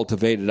onto a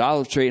cultivated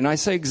olive tree. And I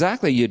say,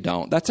 exactly, you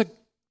don't. That's a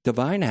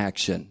divine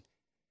action.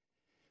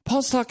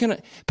 Paul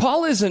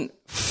isn't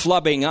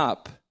flubbing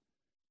up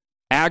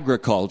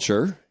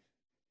agriculture.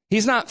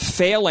 He's not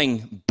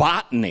failing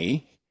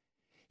botany.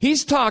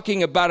 He's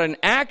talking about an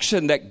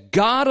action that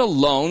God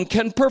alone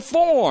can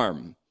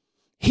perform.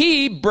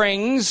 He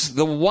brings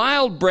the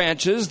wild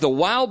branches, the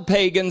wild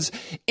pagans,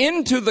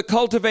 into the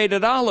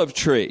cultivated olive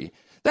tree.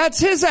 That's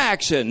his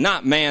action,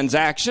 not man's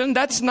action.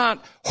 That's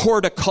not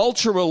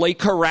horticulturally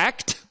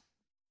correct.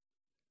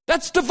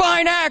 That's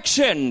divine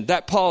action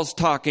that Paul's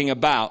talking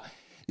about.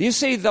 You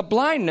see, the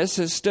blindness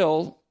is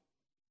still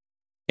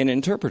in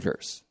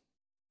interpreters.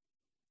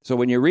 So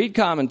when you read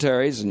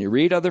commentaries and you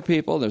read other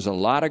people, there's a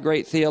lot of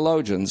great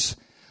theologians.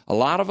 A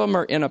lot of them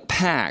are in a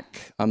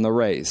pack on the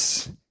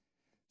race.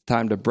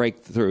 Time to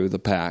break through the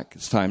pack.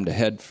 It's time to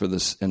head for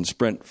this and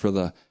sprint for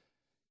the...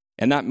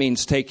 And that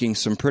means taking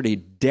some pretty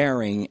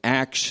daring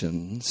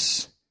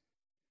actions,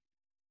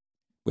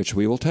 which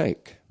we will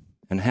take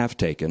and have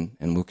taken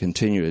and will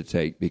continue to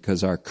take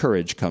because our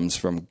courage comes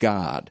from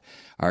God.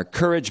 Our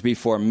courage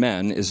before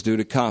men is due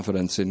to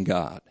confidence in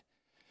God.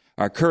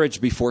 Our courage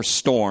before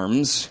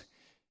storms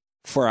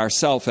for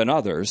ourselves and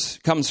others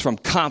comes from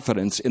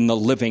confidence in the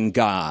living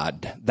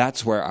God.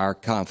 That's where our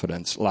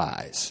confidence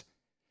lies.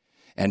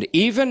 And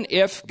even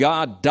if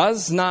God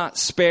does not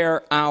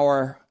spare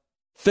our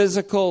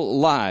physical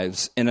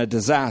lives in a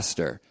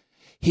disaster,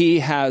 he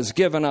has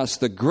given us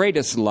the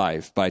greatest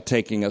life by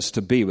taking us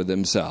to be with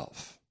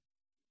himself.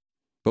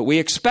 But we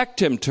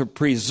expect him to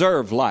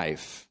preserve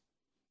life,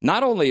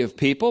 not only of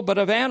people, but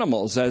of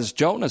animals, as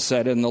Jonah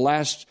said in the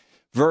last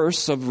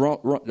verse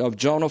of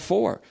Jonah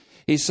 4.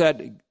 He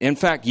said, in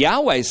fact,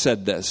 Yahweh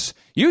said this,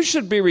 you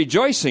should be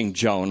rejoicing,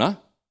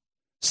 Jonah,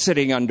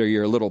 sitting under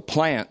your little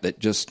plant that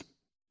just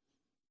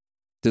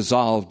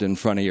dissolved in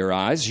front of your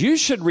eyes. You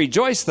should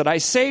rejoice that I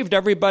saved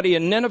everybody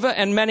in Nineveh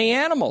and many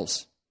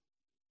animals.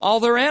 All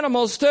their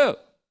animals too.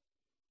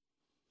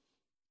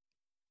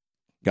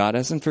 God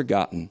hasn't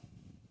forgotten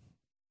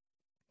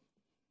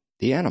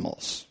the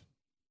animals.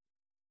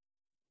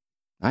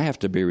 I have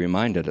to be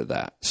reminded of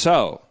that.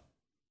 So,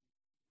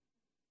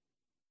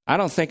 I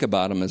don't think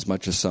about them as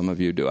much as some of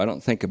you do. I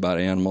don't think about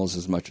animals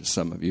as much as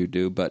some of you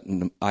do, but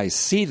I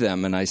see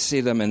them, and I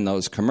see them in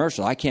those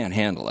commercials. I can't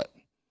handle it.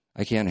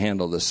 I can't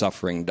handle the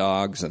suffering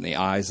dogs and the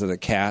eyes of the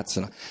cats.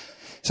 And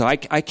so I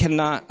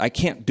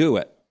can't do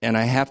it. And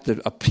I have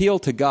to appeal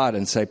to God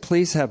and say,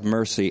 please have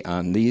mercy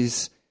on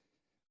these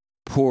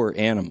poor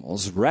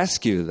animals,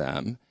 rescue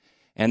them.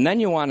 And then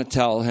you want to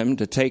tell him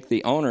to take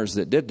the owners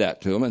that did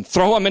that to him and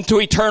throw them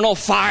into eternal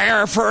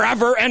fire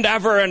forever and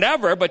ever and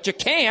ever. But you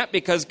can't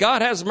because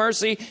God has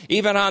mercy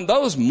even on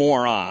those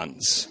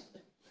morons.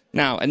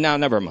 Now,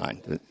 never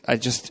mind.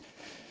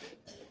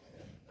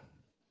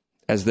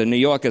 As the New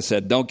Yorker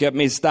said, don't get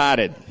me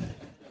started.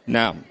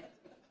 Now,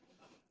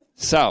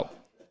 so,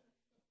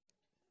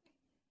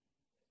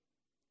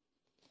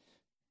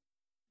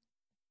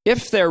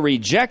 if their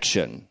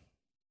rejection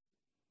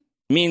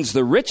means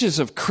the riches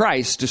of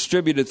Christ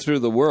distributed through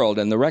the world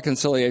and the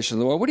reconciliation of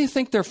the world, what do you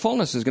think their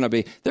fullness is going to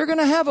be? They're going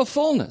to have a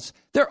fullness.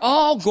 They're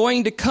all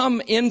going to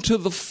come into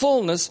the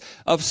fullness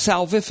of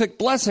salvific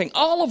blessing.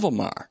 All of them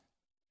are.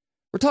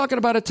 We're talking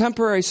about a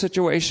temporary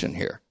situation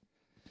here.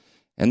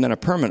 And then a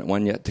permanent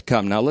one yet to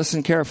come. Now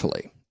listen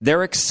carefully.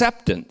 Their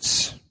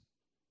acceptance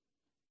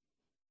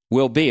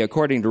will be,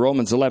 according to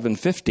Romans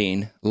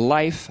 11:15,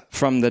 life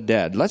from the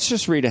dead. Let's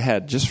just read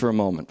ahead just for a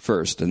moment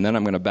first, and then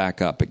I'm going to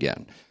back up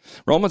again.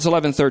 Romans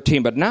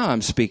 11:13, but now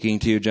I'm speaking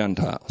to you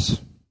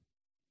Gentiles.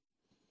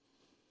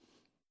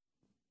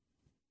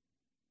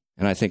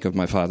 And I think of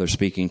my father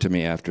speaking to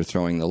me after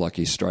throwing the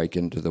lucky strike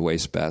into the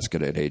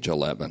wastebasket at age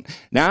 11.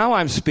 Now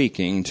I'm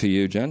speaking to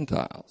you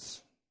Gentiles.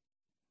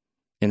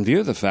 In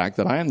view of the fact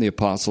that I am the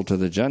apostle to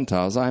the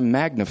Gentiles, I'm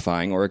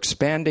magnifying or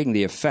expanding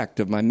the effect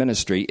of my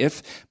ministry,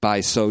 if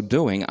by so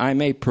doing I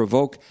may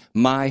provoke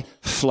my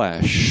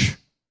flesh.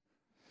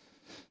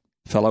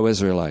 Fellow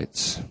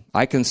Israelites,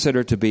 I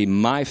consider to be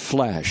my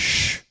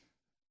flesh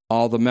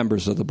all the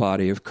members of the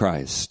body of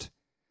Christ.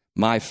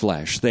 My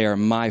flesh. They are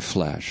my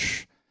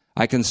flesh.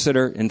 I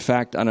consider, in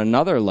fact, on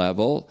another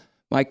level,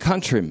 my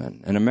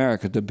countrymen in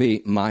America to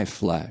be my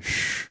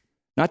flesh.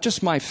 Not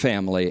just my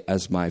family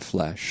as my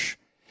flesh.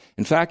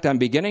 In fact, I'm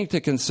beginning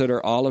to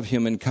consider all of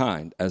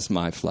humankind as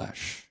my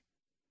flesh.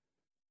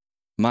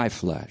 my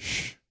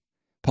flesh.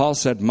 Paul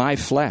said, my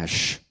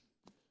flesh.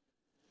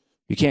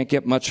 You can't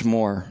get much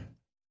more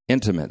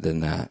intimate than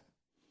that.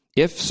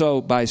 If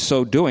so, by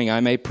so doing, I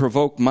may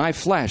provoke my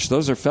flesh.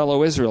 Those are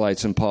fellow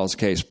Israelites in Paul's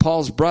case.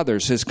 Paul's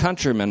brothers, his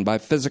countrymen by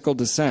physical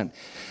descent.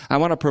 I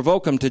want to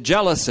provoke them to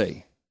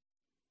jealousy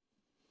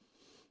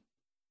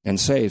and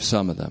save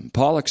some of them.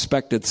 Paul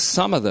expected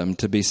some of them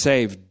to be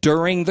saved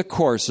during the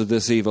course of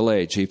this evil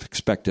age. He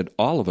expected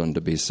all of them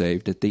to be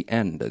saved at the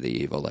end of the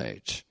evil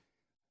age.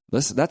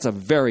 That's a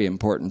very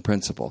important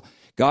principle.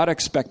 Paul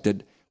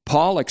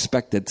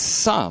expected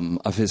some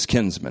of his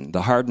kinsmen,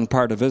 the hardened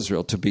part of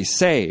Israel, to be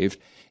saved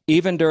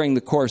even during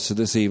the course of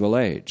this evil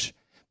age.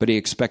 But he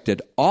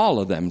expected all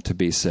of them to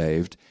be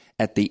saved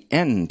at the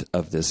end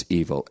of this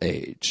evil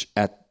age,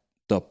 at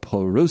the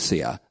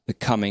parousia, the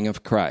coming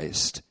of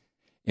Christ,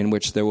 in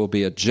which there will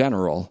be a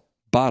general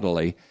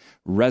bodily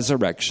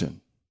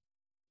resurrection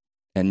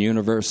and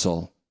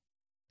universal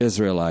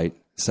Israelite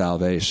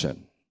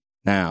salvation.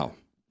 Now,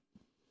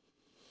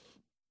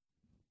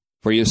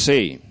 for you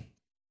see,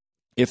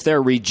 if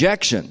their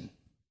rejection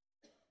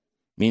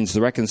means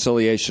the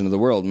reconciliation of the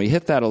world, and we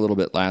hit that a little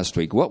bit last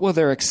week, what will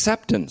their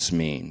acceptance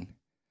mean?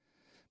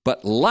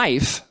 But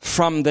life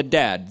from the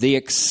dead, the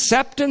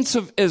acceptance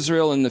of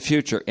Israel in the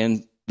future,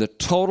 and the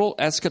total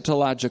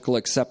eschatological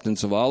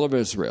acceptance of all of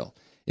Israel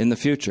in the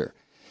future,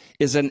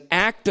 is an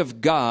act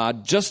of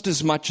God just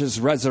as much as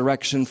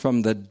resurrection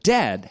from the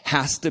dead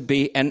has to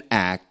be an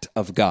act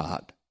of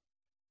God.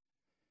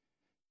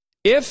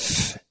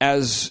 If,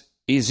 as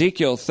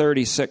Ezekiel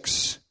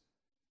 36,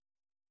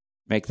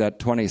 make that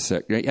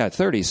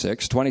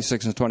 26,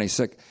 26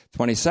 and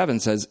 27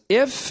 says,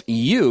 if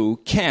you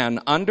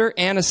can, under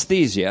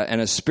anesthesia and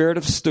a spirit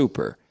of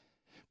stupor,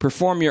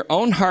 perform your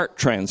own heart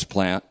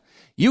transplant,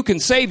 you can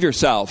save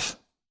yourself.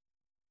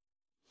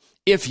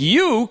 If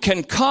you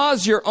can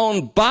cause your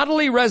own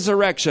bodily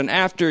resurrection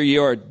after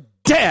you're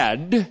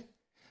dead,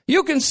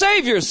 you can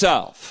save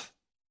yourself.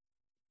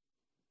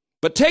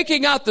 But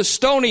taking out the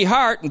stony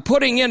heart and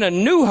putting in a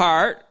new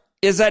heart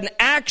is an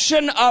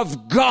action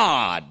of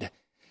God.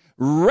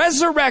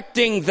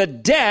 Resurrecting the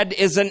dead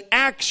is an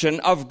action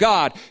of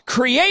God.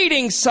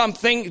 Creating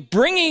something,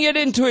 bringing it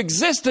into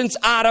existence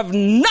out of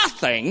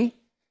nothing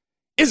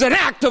is an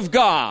act of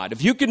God.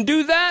 If you can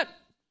do that,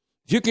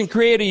 if you can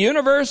create a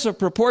universe of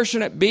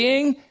proportionate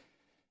being,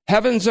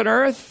 heavens and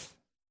earth,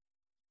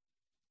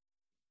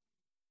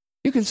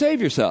 you can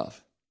save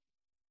yourself.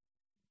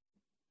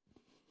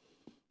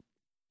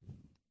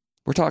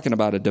 We're talking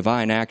about a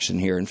divine action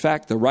here. In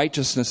fact, the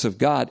righteousness of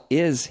God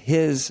is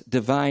his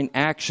divine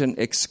action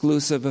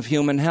exclusive of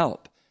human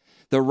help.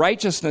 The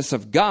righteousness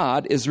of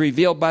God is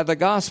revealed by the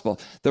gospel.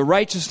 The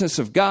righteousness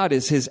of God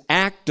is his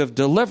act of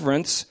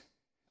deliverance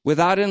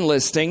without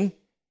enlisting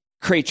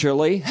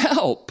creaturely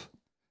help.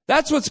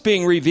 That's what's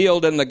being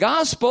revealed in the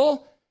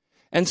gospel.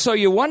 And so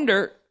you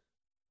wonder,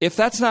 if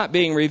that's not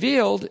being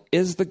revealed,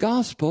 is the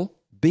gospel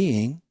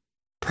being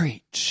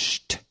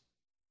preached?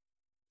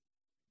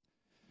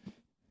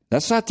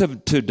 That's not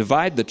to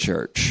divide the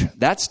church.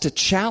 That's to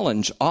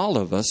challenge all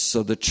of us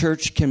so the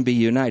church can be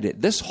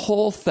united. This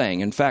whole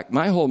thing, in fact,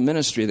 my whole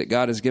ministry that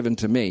God has given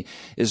to me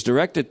is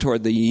directed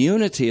toward the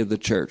unity of the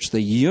church,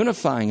 the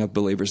unifying of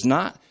believers,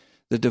 not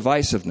the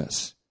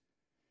divisiveness,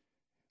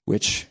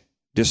 which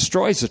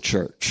destroys a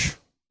church,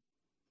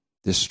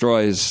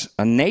 destroys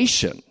a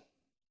nation,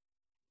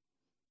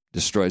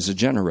 destroys a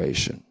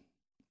generation.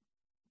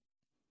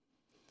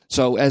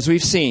 So, as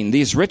we've seen,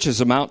 these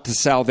riches amount to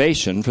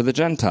salvation for the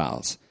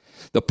Gentiles.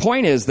 The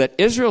point is that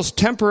Israel's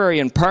temporary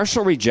and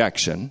partial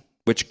rejection,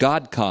 which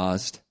God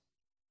caused,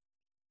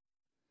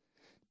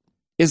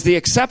 is the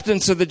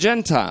acceptance of the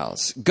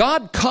Gentiles.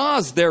 God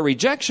caused their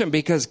rejection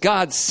because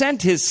God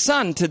sent his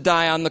Son to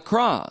die on the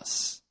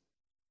cross.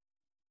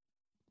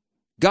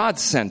 God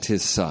sent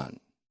his Son,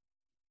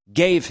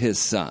 gave his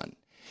Son.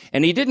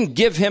 And he didn't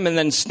give him and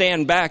then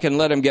stand back and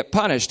let him get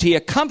punished. He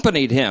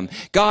accompanied him.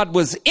 God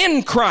was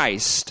in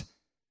Christ,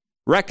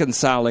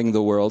 reconciling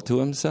the world to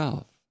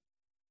himself.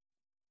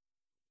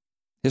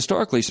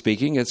 Historically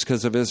speaking, it's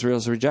because of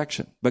Israel's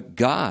rejection. But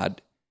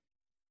God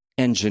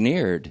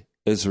engineered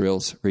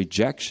Israel's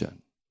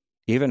rejection,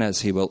 even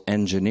as he will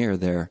engineer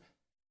their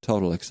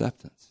total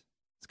acceptance.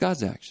 It's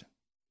God's action.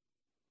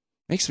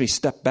 Makes me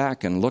step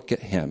back and look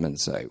at him and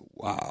say,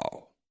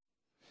 wow.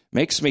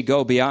 Makes me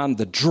go beyond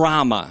the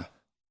drama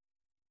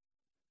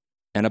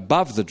and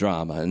above the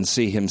drama and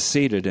see him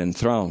seated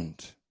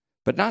enthroned,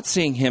 but not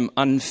seeing him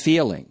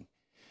unfeeling.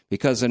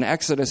 Because in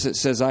Exodus it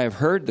says, I have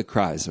heard the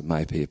cries of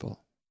my people,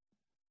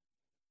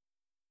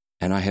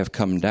 and I have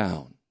come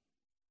down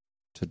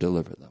to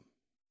deliver them.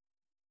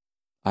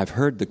 I've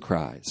heard the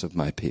cries of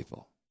my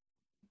people,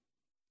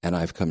 and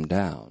I've come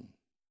down,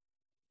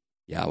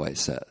 Yahweh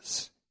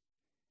says,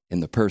 in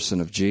the person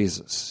of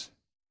Jesus,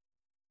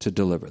 to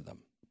deliver them.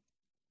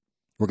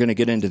 We're going to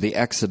get into the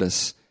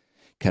Exodus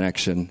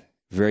connection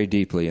very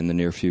deeply in the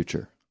near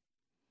future.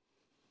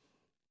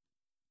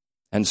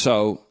 And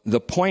so the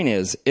point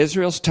is,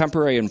 Israel's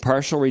temporary and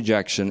partial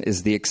rejection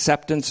is the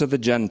acceptance of the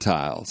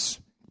Gentiles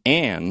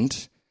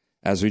and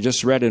as we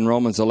just read in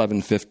Romans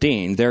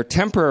 11:15, their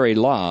temporary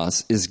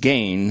loss is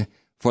gain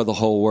for the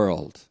whole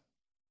world.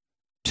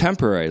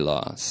 Temporary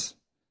loss.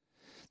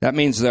 That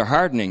means their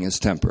hardening is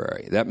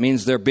temporary. That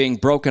means they're being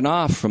broken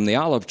off from the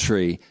olive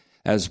tree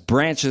as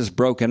branches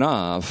broken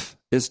off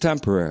is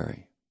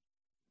temporary.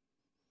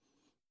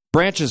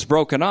 Branches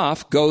broken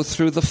off go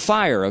through the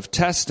fire of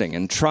testing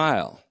and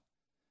trial,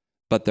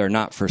 but they're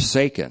not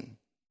forsaken.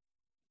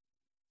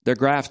 They're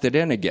grafted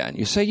in again.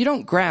 You say, you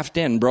don't graft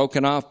in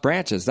broken off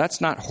branches.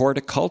 That's not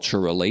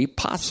horticulturally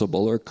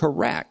possible or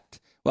correct.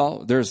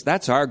 Well,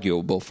 that's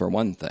arguable for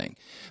one thing.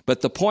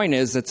 But the point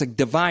is, it's a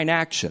divine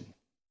action.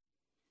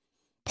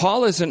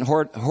 Paul isn't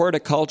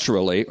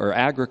horticulturally or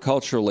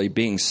agriculturally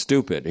being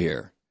stupid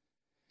here.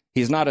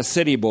 He's not a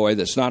city boy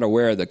that's not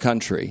aware of the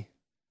country.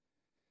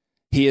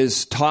 He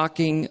is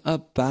talking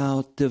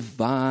about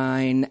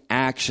divine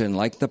action,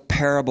 like the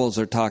parables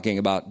are talking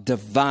about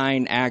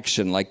divine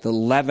action, like the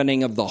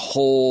leavening of the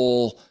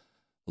whole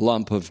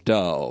lump of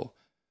dough.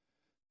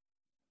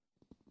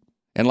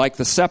 And like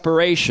the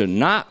separation,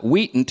 not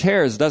wheat and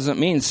tares doesn't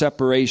mean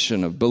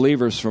separation of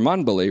believers from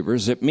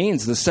unbelievers. It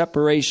means the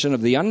separation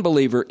of the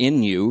unbeliever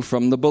in you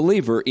from the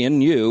believer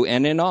in you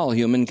and in all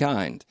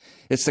humankind.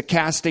 It's the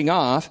casting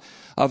off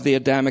of the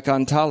Adamic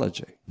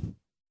ontology.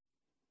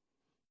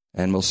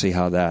 And we'll see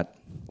how that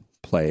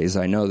plays.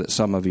 I know that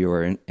some of you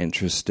are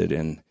interested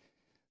in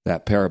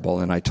that parable,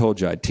 and I told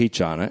you I'd teach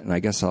on it, and I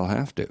guess I'll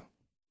have to.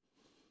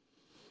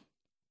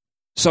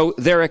 So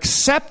their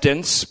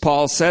acceptance,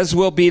 Paul says,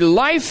 will be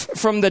life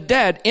from the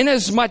dead,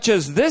 inasmuch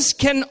as this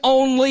can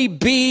only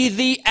be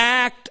the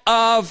act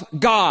of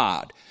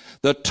God.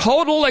 The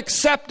total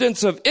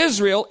acceptance of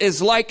Israel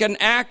is like an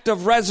act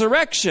of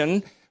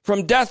resurrection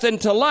from death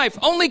into life.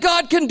 Only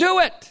God can do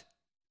it.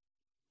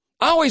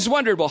 I always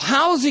wondered, well,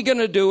 how is he going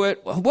to do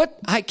it?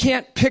 I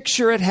can't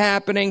picture it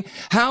happening.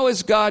 How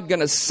is God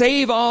going to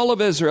save all of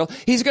Israel?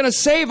 He's going to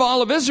save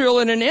all of Israel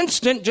in an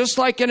instant, just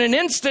like in an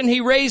instant he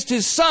raised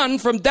his son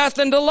from death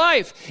into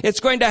life. It's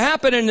going to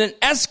happen in an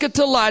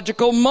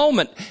eschatological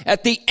moment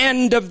at the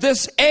end of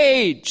this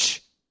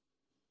age.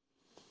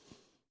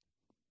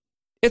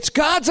 It's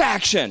God's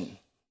action.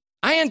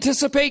 I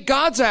anticipate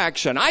God's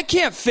action. I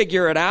can't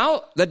figure it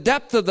out. The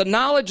depth of the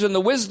knowledge and the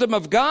wisdom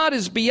of God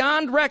is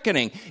beyond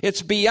reckoning.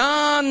 It's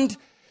beyond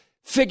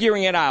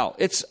figuring it out.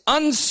 It's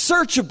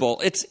unsearchable.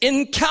 It's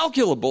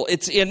incalculable.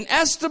 It's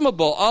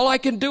inestimable. All I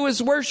can do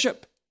is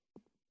worship.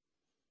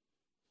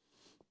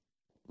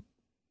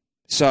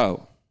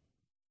 So,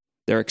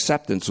 their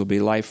acceptance will be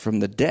life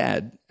from the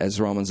dead, as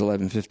Romans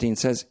 11:15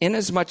 says,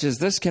 inasmuch as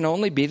this can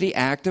only be the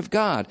act of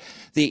God.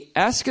 The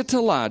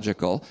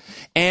eschatological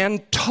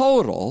and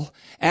total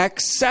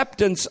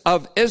acceptance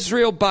of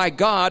Israel by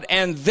God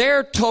and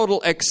their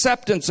total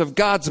acceptance of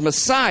God's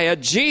Messiah,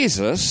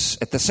 Jesus,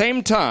 at the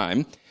same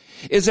time,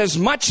 is as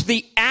much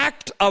the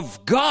act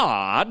of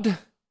God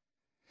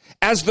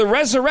as the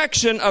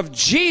resurrection of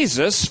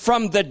Jesus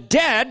from the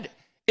dead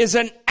is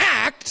an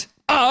act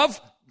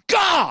of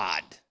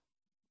God.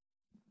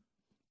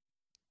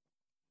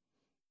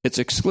 It's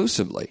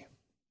exclusively,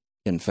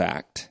 in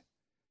fact.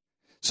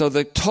 So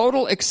the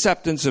total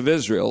acceptance of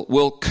Israel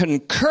will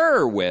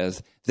concur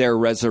with their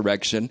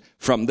resurrection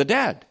from the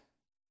dead,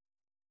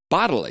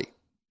 bodily,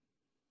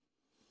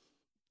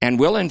 and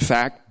will, in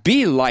fact,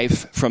 be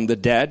life from the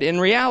dead in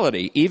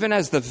reality, even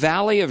as the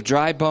valley of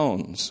dry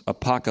bones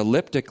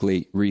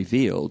apocalyptically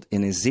revealed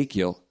in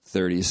Ezekiel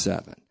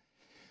 37.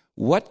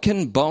 What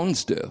can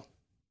bones do?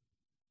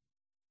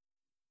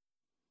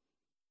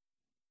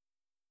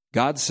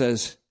 God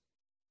says,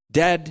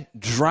 dead,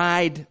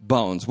 dried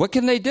bones. What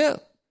can they do?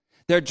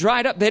 They're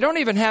dried up. They don't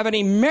even have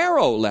any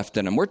marrow left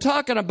in them. We're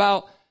talking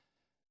about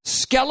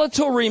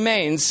skeletal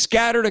remains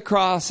scattered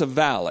across a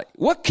valley.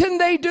 What can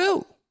they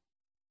do?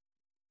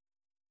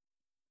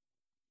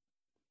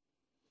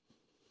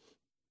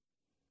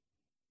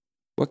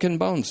 What can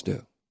bones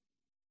do?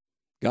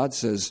 God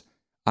says,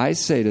 I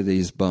say to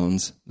these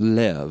bones,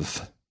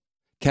 live.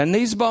 Can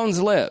these bones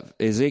live?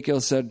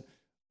 Ezekiel said,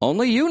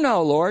 only you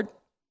know, Lord.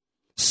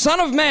 Son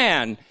of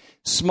man,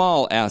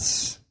 small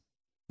s,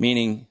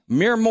 meaning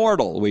mere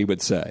mortal, we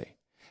would say.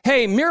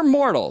 Hey, mere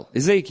mortal,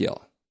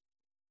 Ezekiel,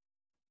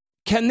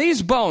 can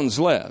these bones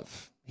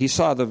live? He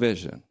saw the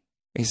vision.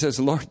 He says,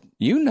 Lord,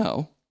 you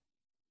know.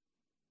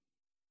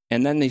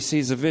 And then he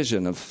sees a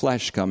vision of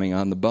flesh coming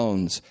on the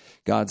bones.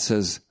 God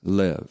says,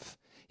 live.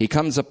 He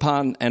comes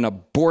upon an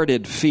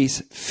aborted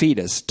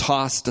fetus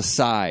tossed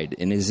aside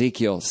in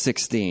Ezekiel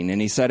 16. And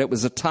he said, it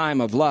was a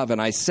time of love.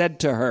 And I said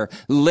to her,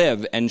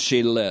 live, and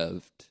she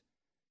lived.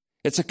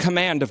 It's a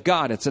command of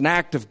God. It's an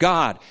act of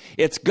God.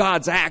 It's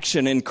God's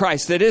action in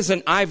Christ. It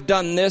isn't, I've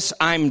done this,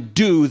 I'm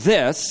due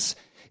this.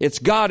 It's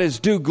God is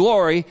due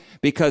glory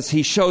because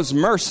he shows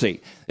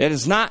mercy. It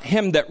is not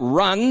him that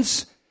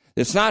runs.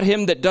 It's not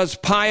him that does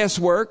pious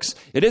works.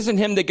 It isn't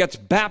him that gets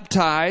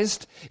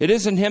baptized. It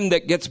isn't him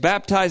that gets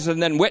baptized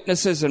and then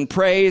witnesses and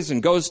prays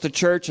and goes to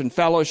church and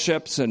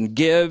fellowships and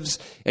gives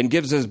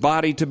his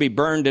body to be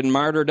burned in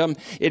martyrdom.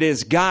 It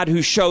is God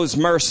who shows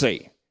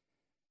mercy.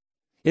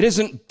 It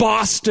isn't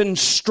Boston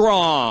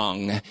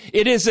strong.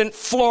 It isn't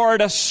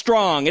Florida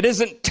strong. It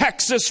isn't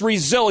Texas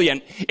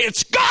resilient.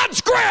 It's God's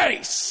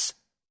grace.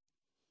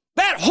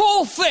 That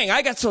whole thing,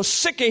 I got so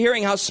sick of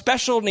hearing how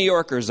special New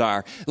Yorkers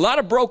are. A lot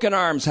of broken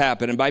arms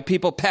happening by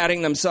people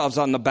patting themselves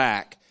on the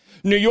back.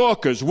 New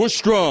Yorkers, we're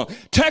strong.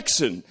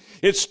 Texan,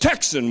 it's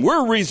Texan,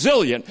 we're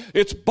resilient.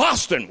 It's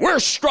Boston, we're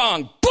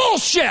strong.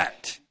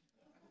 Bullshit!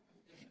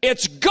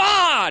 It's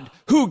God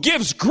who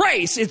gives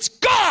grace. It's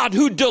God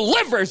who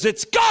delivers.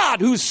 It's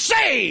God who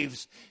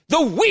saves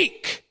the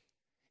weak.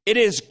 It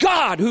is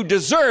God who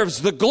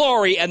deserves the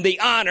glory and the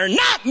honor,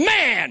 not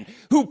man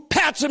who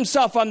pats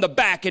himself on the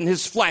back in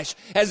his flesh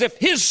as if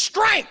his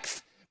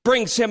strength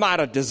brings him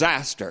out of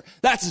disaster.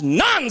 That's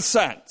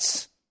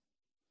nonsense.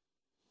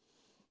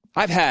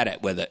 I've had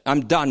it with it.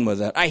 I'm done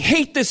with it. I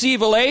hate this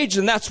evil age,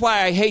 and that's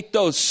why I hate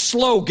those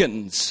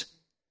slogans.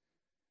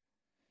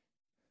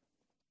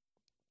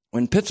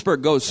 When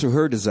Pittsburgh goes through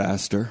her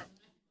disaster,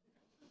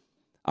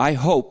 I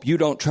hope you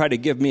don't try to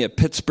give me a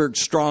Pittsburgh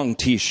Strong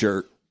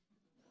t-shirt.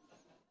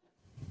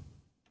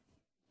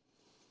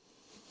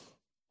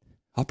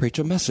 I'll preach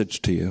a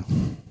message to you.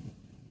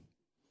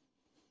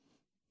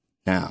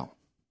 Now,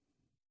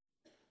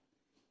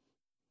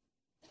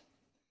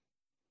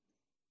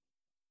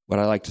 what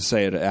I like to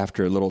say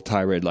after a little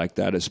tirade like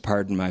that is,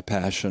 pardon my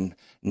passion,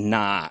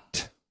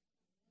 not.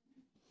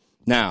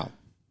 Now,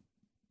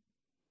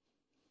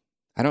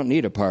 I don't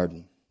need a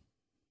pardon.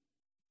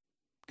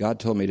 God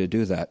told me to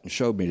do that and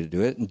showed me to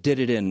do it and did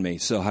it in me.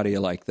 So how do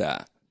you like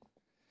that?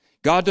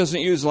 God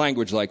doesn't use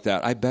language like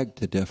that. I beg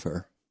to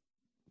differ.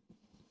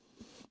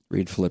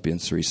 Read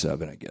Philippians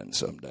 3:7 again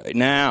someday.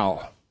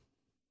 Now,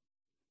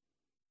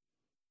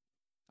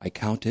 I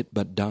count it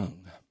but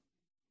dung.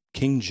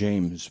 King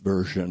James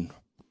Version.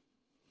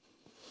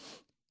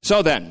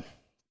 So then,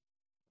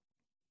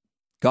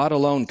 God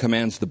alone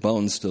commands the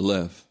bones to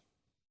live.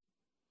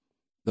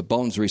 The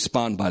bones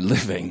respond by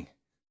living.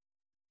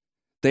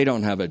 They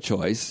don't have a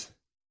choice.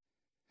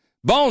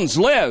 Bones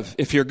live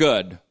if you're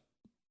good.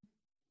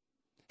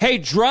 Hey,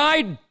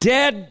 dried,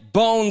 dead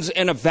bones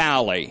in a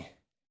valley.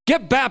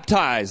 Get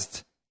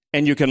baptized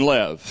and you can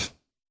live.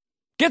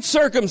 Get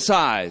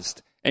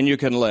circumcised and you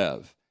can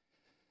live.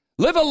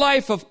 Live a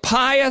life of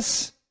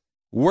pious,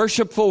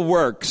 worshipful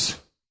works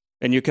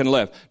and you can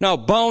live. No,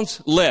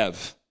 bones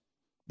live.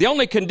 The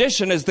only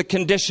condition is the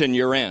condition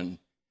you're in,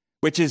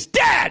 which is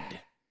dead.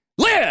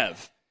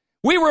 Live.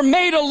 We were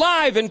made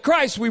alive in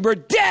Christ. We were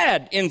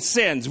dead in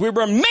sins. We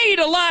were made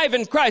alive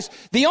in Christ.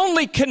 The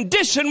only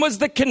condition was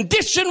the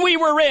condition we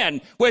were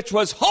in, which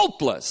was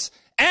hopeless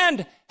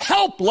and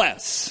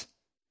helpless.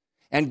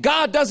 And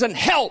God doesn't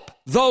help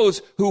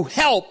those who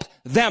help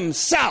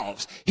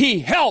themselves. He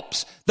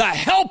helps the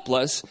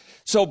helpless.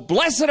 So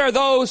blessed are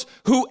those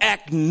who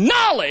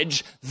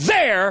acknowledge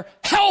their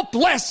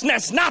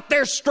helplessness, not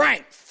their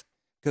strength.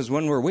 Because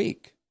when we're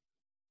weak,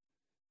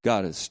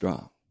 God is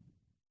strong.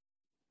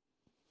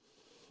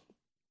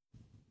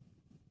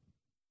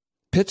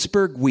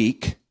 Pittsburgh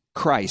weak,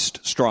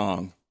 Christ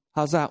strong.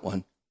 How's that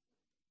one?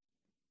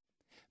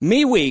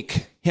 Me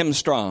weak, him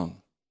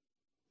strong.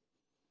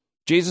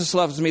 Jesus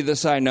loves me,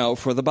 this I know,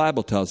 for the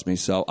Bible tells me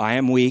so. I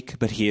am weak,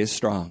 but he is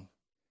strong.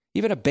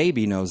 Even a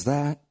baby knows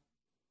that.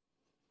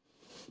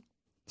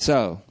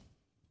 So,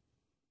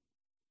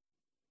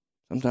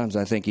 sometimes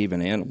I think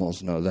even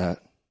animals know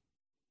that.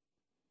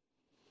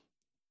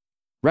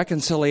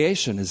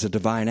 Reconciliation is a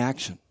divine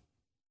action.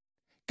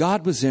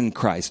 God was in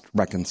Christ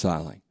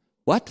reconciling.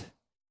 What?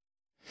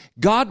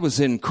 God was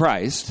in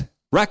Christ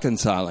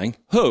reconciling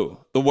who?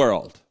 The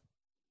world.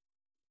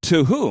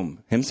 To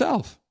whom?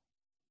 Himself.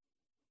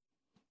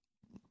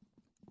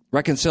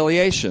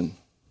 Reconciliation,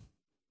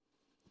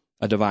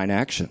 a divine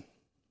action.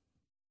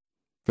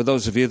 For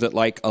those of you that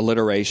like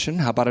alliteration,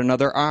 how about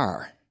another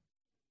R?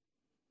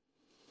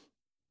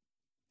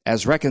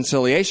 As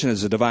reconciliation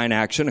is a divine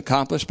action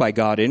accomplished by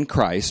God in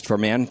Christ for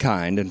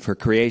mankind and for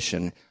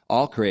creation,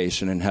 all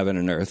creation in heaven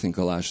and earth in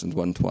Colossians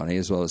 1:20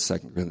 as well as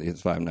 2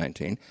 Corinthians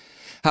 5:19.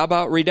 How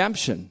about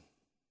redemption?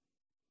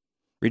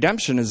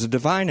 Redemption is a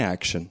divine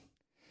action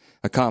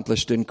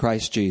accomplished in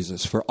Christ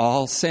Jesus. For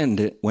all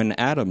sinned when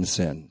Adam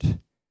sinned,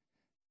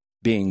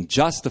 being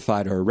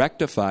justified or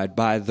rectified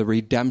by the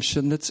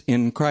redemption that's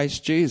in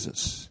Christ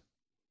Jesus.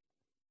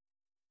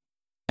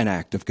 An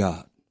act of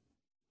God.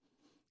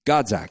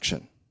 God's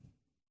action.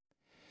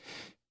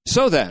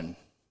 So then,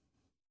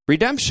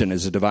 redemption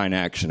is a divine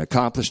action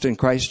accomplished in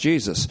Christ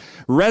Jesus.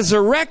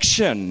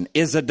 Resurrection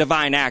is a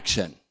divine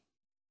action.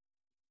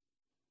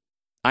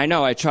 I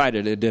know I tried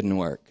it, it didn't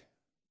work.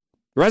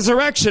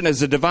 Resurrection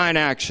is a divine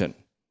action.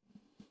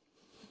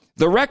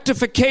 The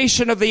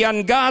rectification of the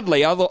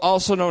ungodly,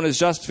 also known as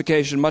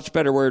justification, much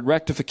better word,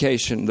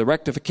 rectification. The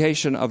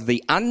rectification of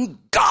the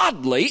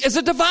ungodly is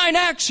a divine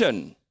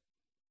action.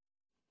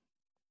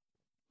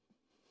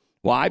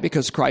 Why?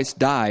 Because Christ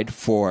died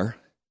for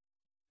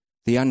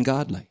the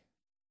ungodly.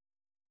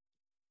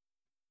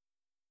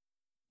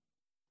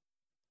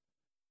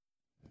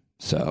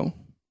 So,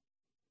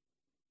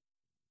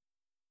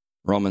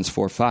 Romans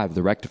 4:5,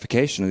 the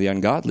rectification of the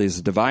ungodly is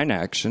a divine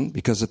action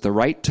because at the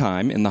right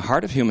time in the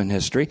heart of human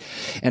history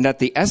and at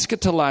the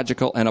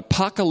eschatological and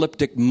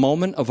apocalyptic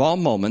moment of all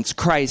moments,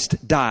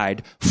 Christ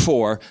died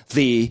for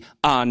the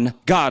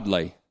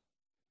ungodly.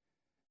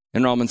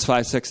 In Romans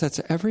 5:6,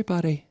 that's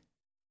everybody.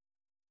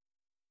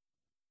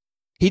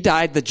 He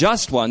died, the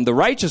just one, the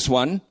righteous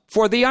one,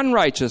 for the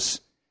unrighteous.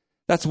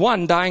 That's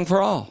one dying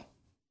for all.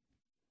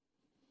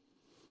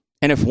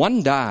 And if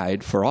one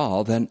died for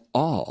all, then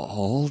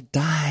all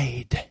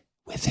died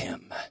with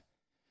him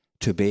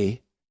to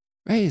be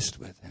raised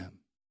with him.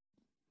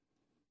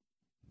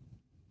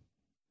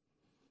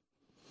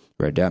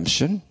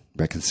 Redemption,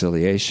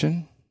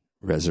 reconciliation,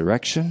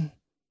 resurrection,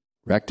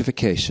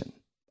 rectification.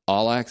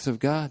 All acts of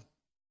God.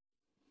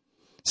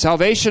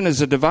 Salvation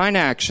is a divine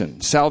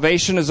action.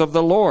 Salvation is of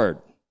the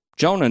Lord.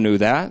 Jonah knew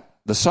that.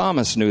 The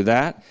psalmist knew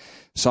that.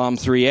 Psalm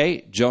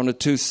 3:8, Jonah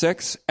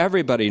 2:6,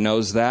 everybody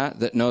knows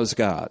that knows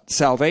God.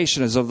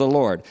 Salvation is of the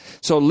Lord.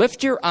 So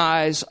lift your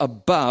eyes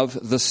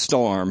above the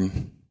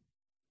storm.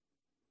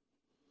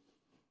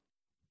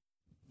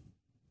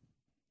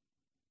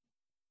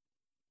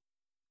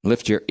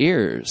 Lift your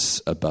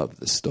ears above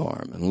the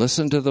storm and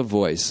listen to the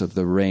voice of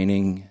the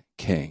reigning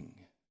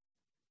King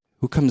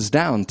who comes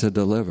down to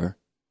deliver.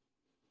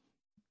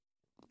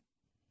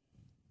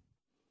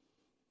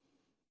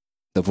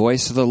 The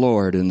voice of the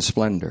Lord in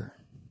splendor.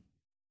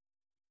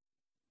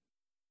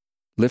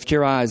 Lift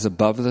your eyes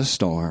above the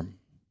storm,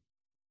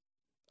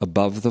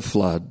 above the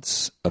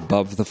floods,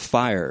 above the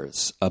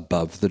fires,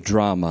 above the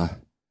drama,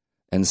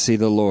 and see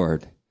the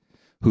Lord,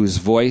 whose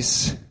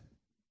voice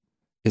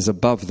is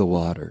above the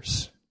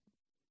waters.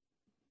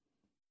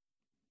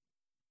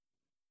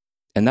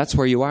 And that's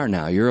where you are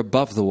now. You're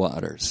above the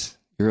waters.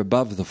 You're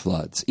above the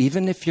floods.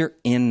 Even if you're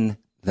in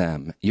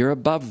them, you're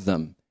above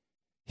them,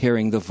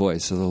 hearing the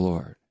voice of the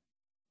Lord.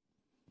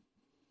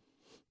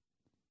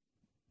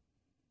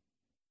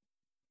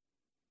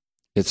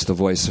 It's the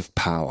voice of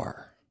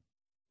power.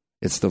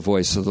 It's the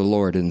voice of the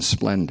Lord in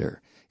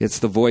splendor. It's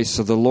the voice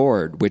of the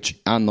Lord,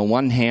 which on the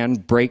one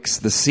hand breaks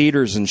the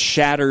cedars and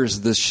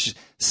shatters the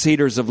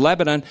cedars of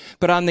Lebanon,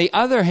 but on the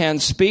other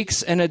hand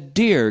speaks and a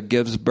deer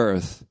gives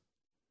birth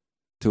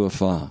to a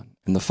fawn.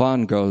 And the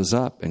fawn grows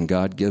up and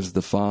God gives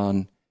the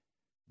fawn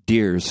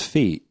deer's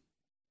feet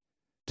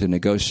to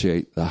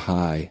negotiate the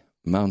high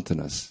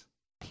mountainous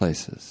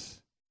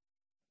places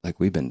like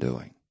we've been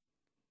doing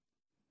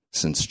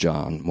since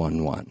John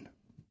 1:1.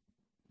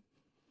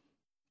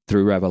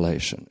 Through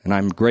Revelation. And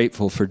I'm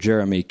grateful for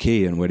Jeremy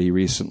Key and what he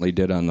recently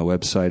did on the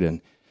website. And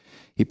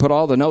he put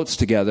all the notes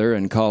together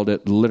and called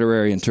it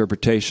Literary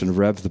Interpretation of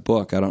Rev the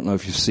Book. I don't know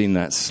if you've seen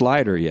that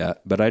slider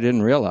yet, but I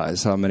didn't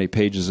realize how many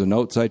pages of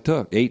notes I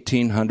took.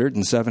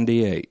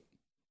 1,878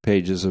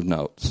 pages of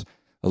notes.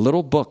 A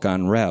little book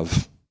on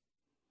Rev.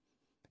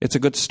 It's a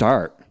good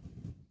start.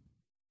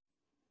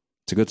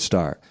 It's a good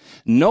start.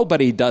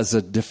 Nobody does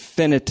a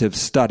definitive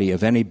study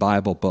of any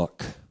Bible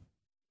book.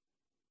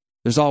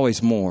 There's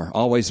always more,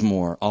 always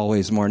more,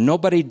 always more.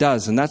 Nobody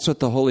does, and that's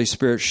what the Holy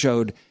Spirit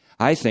showed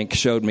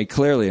me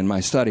clearly in my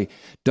study.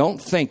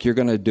 Don't think you're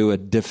going to do a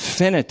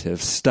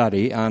definitive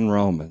study on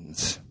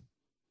Romans,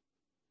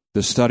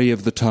 the study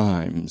of the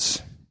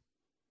times.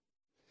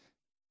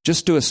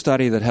 Just do a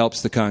study that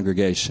helps the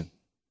congregation.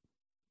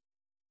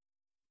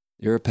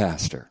 You're a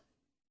pastor.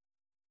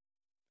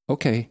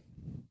 Okay.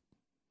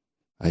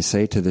 I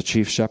say to the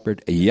chief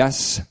shepherd,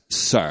 yes,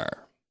 sir.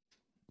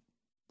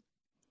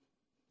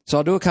 So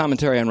I'll do a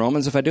commentary on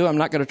Romans. If I do, I'm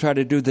not going to try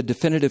to do the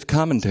definitive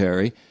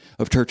commentary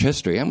of church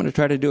history. I'm going to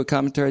try to do a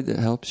commentary that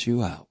helps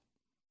you out.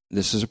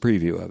 This is a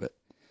preview of it.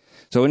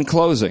 So in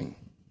closing,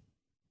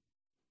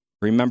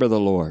 remember the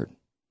Lord.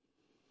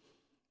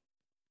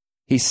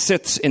 He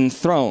sits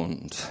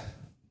enthroned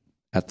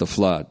at the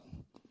flood.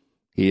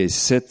 He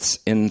sits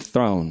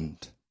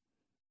enthroned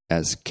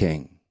as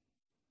king.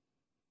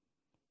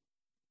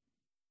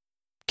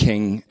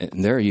 King,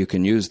 and there you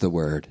can use the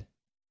word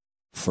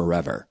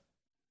forever.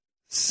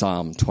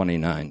 Psalm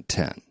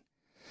 29:10.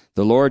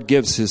 The Lord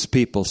gives his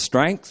people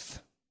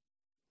strength,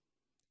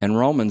 and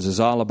Romans is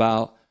all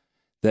about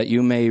that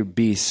you may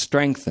be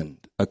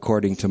strengthened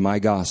according to my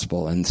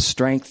gospel. And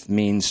strength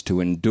means to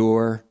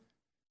endure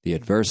the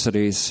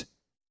adversities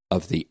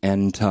of the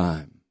end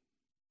time.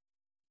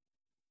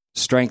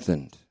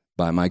 Strengthened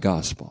by my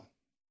gospel.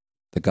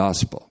 The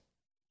gospel.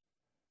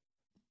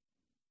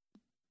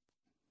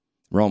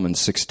 Romans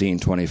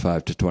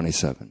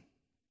 16:25-27.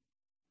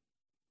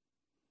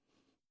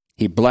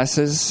 He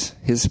blesses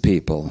his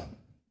people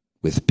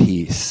with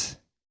peace.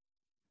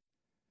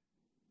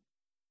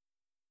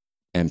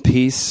 And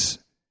peace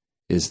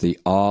is the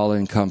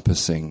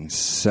all-encompassing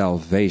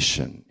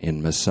salvation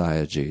in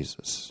Messiah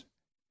Jesus.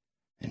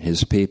 And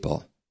his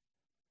people,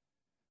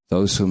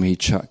 those whom he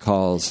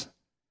calls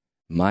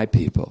my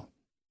people,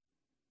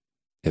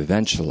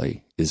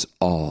 eventually is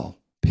all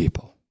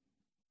people.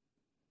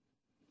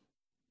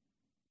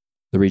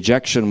 The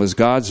rejection was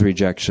God's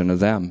rejection of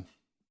them.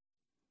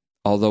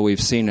 Although we've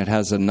seen it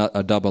has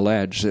a double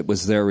edge, it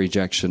was their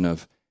rejection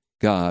of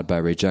God by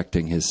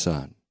rejecting his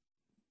Son.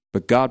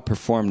 But God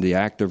performed the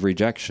act of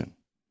rejection.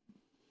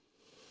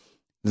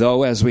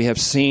 Though, as we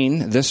have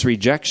seen, this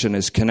rejection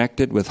is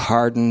connected with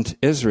hardened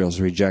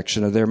Israel's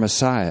rejection of their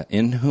Messiah,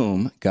 in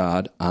whom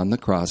God on the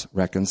cross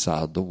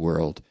reconciled the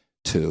world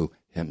to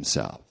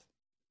himself.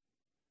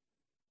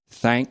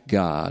 Thank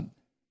God,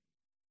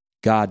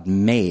 God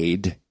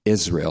made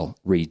Israel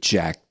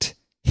reject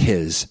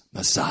his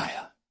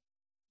Messiah.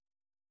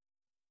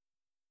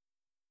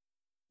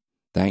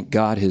 Thank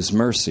God his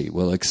mercy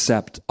will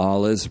accept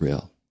all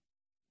Israel,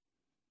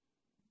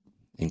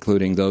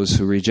 including those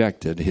who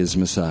rejected his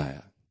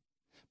Messiah,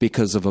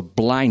 because of a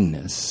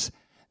blindness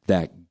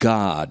that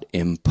God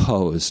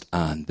imposed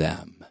on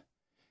them.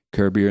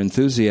 Curb your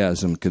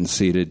enthusiasm,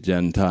 conceited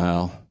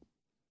Gentile.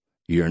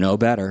 You're no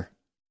better.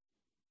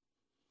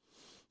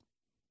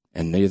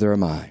 And neither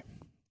am I.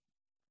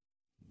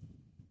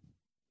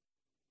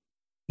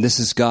 This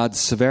is God's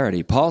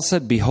severity. Paul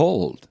said,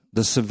 behold,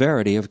 the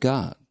severity of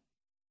God.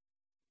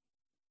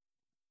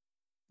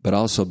 But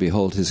also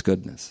behold his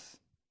goodness.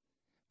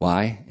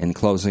 Why? In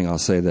closing, I'll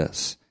say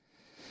this.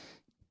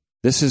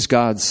 This is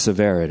God's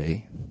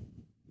severity,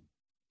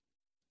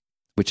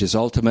 which is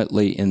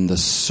ultimately in the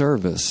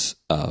service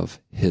of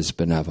his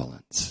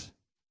benevolence.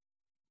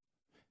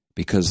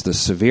 Because the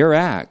severe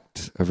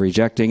act of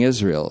rejecting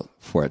Israel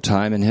for a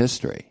time in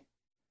history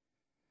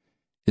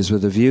is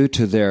with a view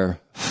to their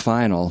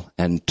final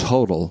and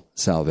total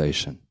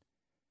salvation,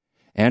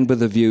 and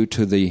with a view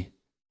to the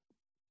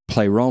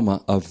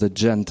pleroma of the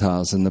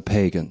Gentiles and the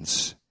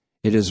pagans.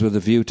 It is with a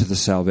view to the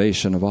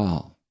salvation of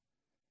all.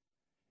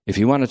 If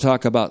you want to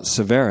talk about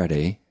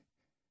severity,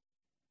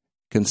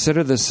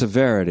 consider the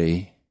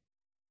severity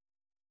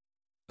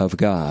of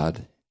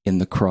God in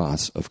the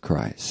cross of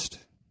Christ.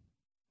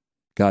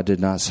 God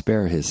did not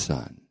spare his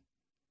Son,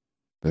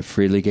 but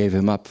freely gave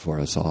him up for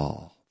us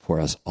all,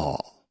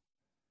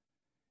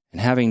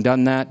 And having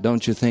done that,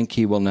 don't you think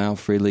he will now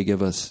freely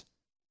give us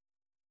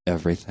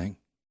everything?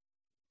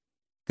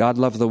 God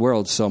loved the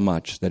world so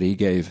much that he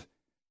gave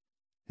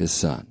his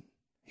Son.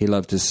 He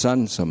loved his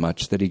Son so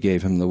much that he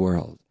gave him the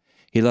world.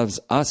 He loves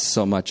us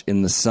so much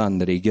in the Son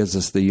that he gives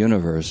us the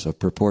universe of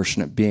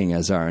proportionate being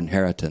as our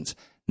inheritance.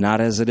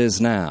 Not as it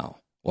is now,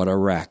 what a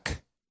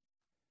wreck,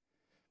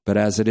 but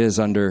as it is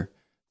under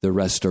the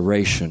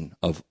restoration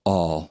of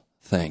all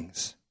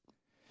things.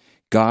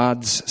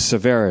 God's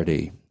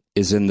severity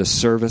is in the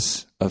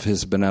service of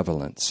his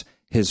benevolence.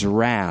 His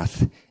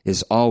wrath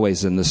is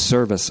always in the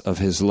service of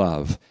his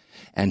love.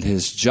 And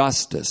his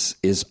justice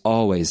is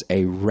always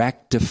a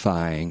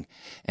rectifying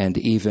and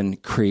even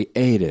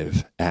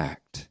creative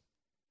act.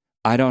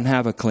 I don't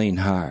have a clean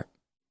heart.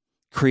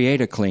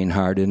 Create a clean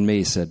heart in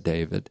me, said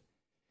David.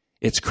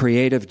 It's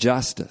creative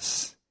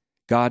justice.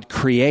 God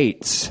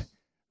creates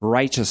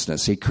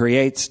righteousness. He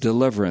creates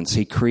deliverance.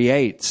 He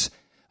creates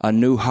a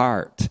new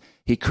heart.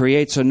 He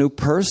creates a new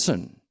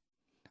person,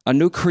 a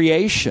new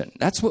creation.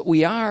 That's what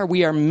we are.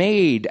 We are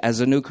made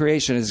as a new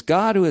creation. It's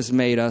God who has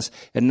made us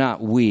and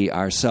not we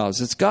ourselves.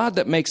 It's God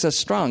that makes us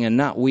strong and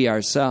not we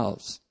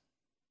ourselves.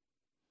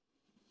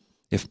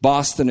 If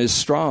Boston is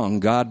strong,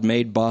 God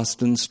made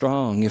Boston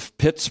strong. If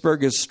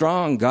Pittsburgh is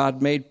strong,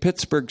 God made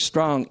Pittsburgh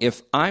strong.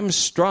 If I'm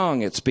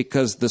strong, it's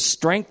because the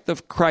strength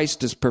of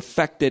Christ is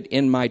perfected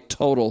in my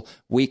total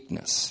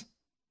weakness.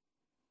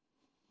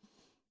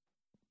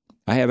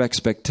 I have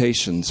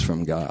expectations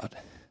from God.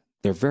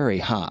 They're very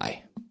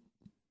high.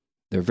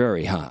 They're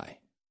very high.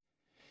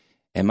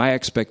 And my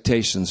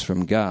expectations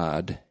from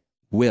God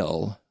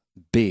will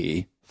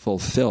be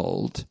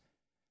fulfilled,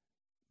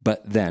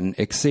 but then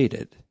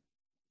exceeded.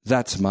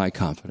 That's my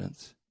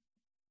confidence.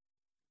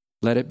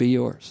 Let it be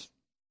yours.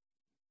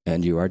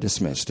 And you are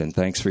dismissed. And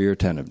thanks for your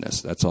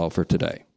attentiveness. That's all for today.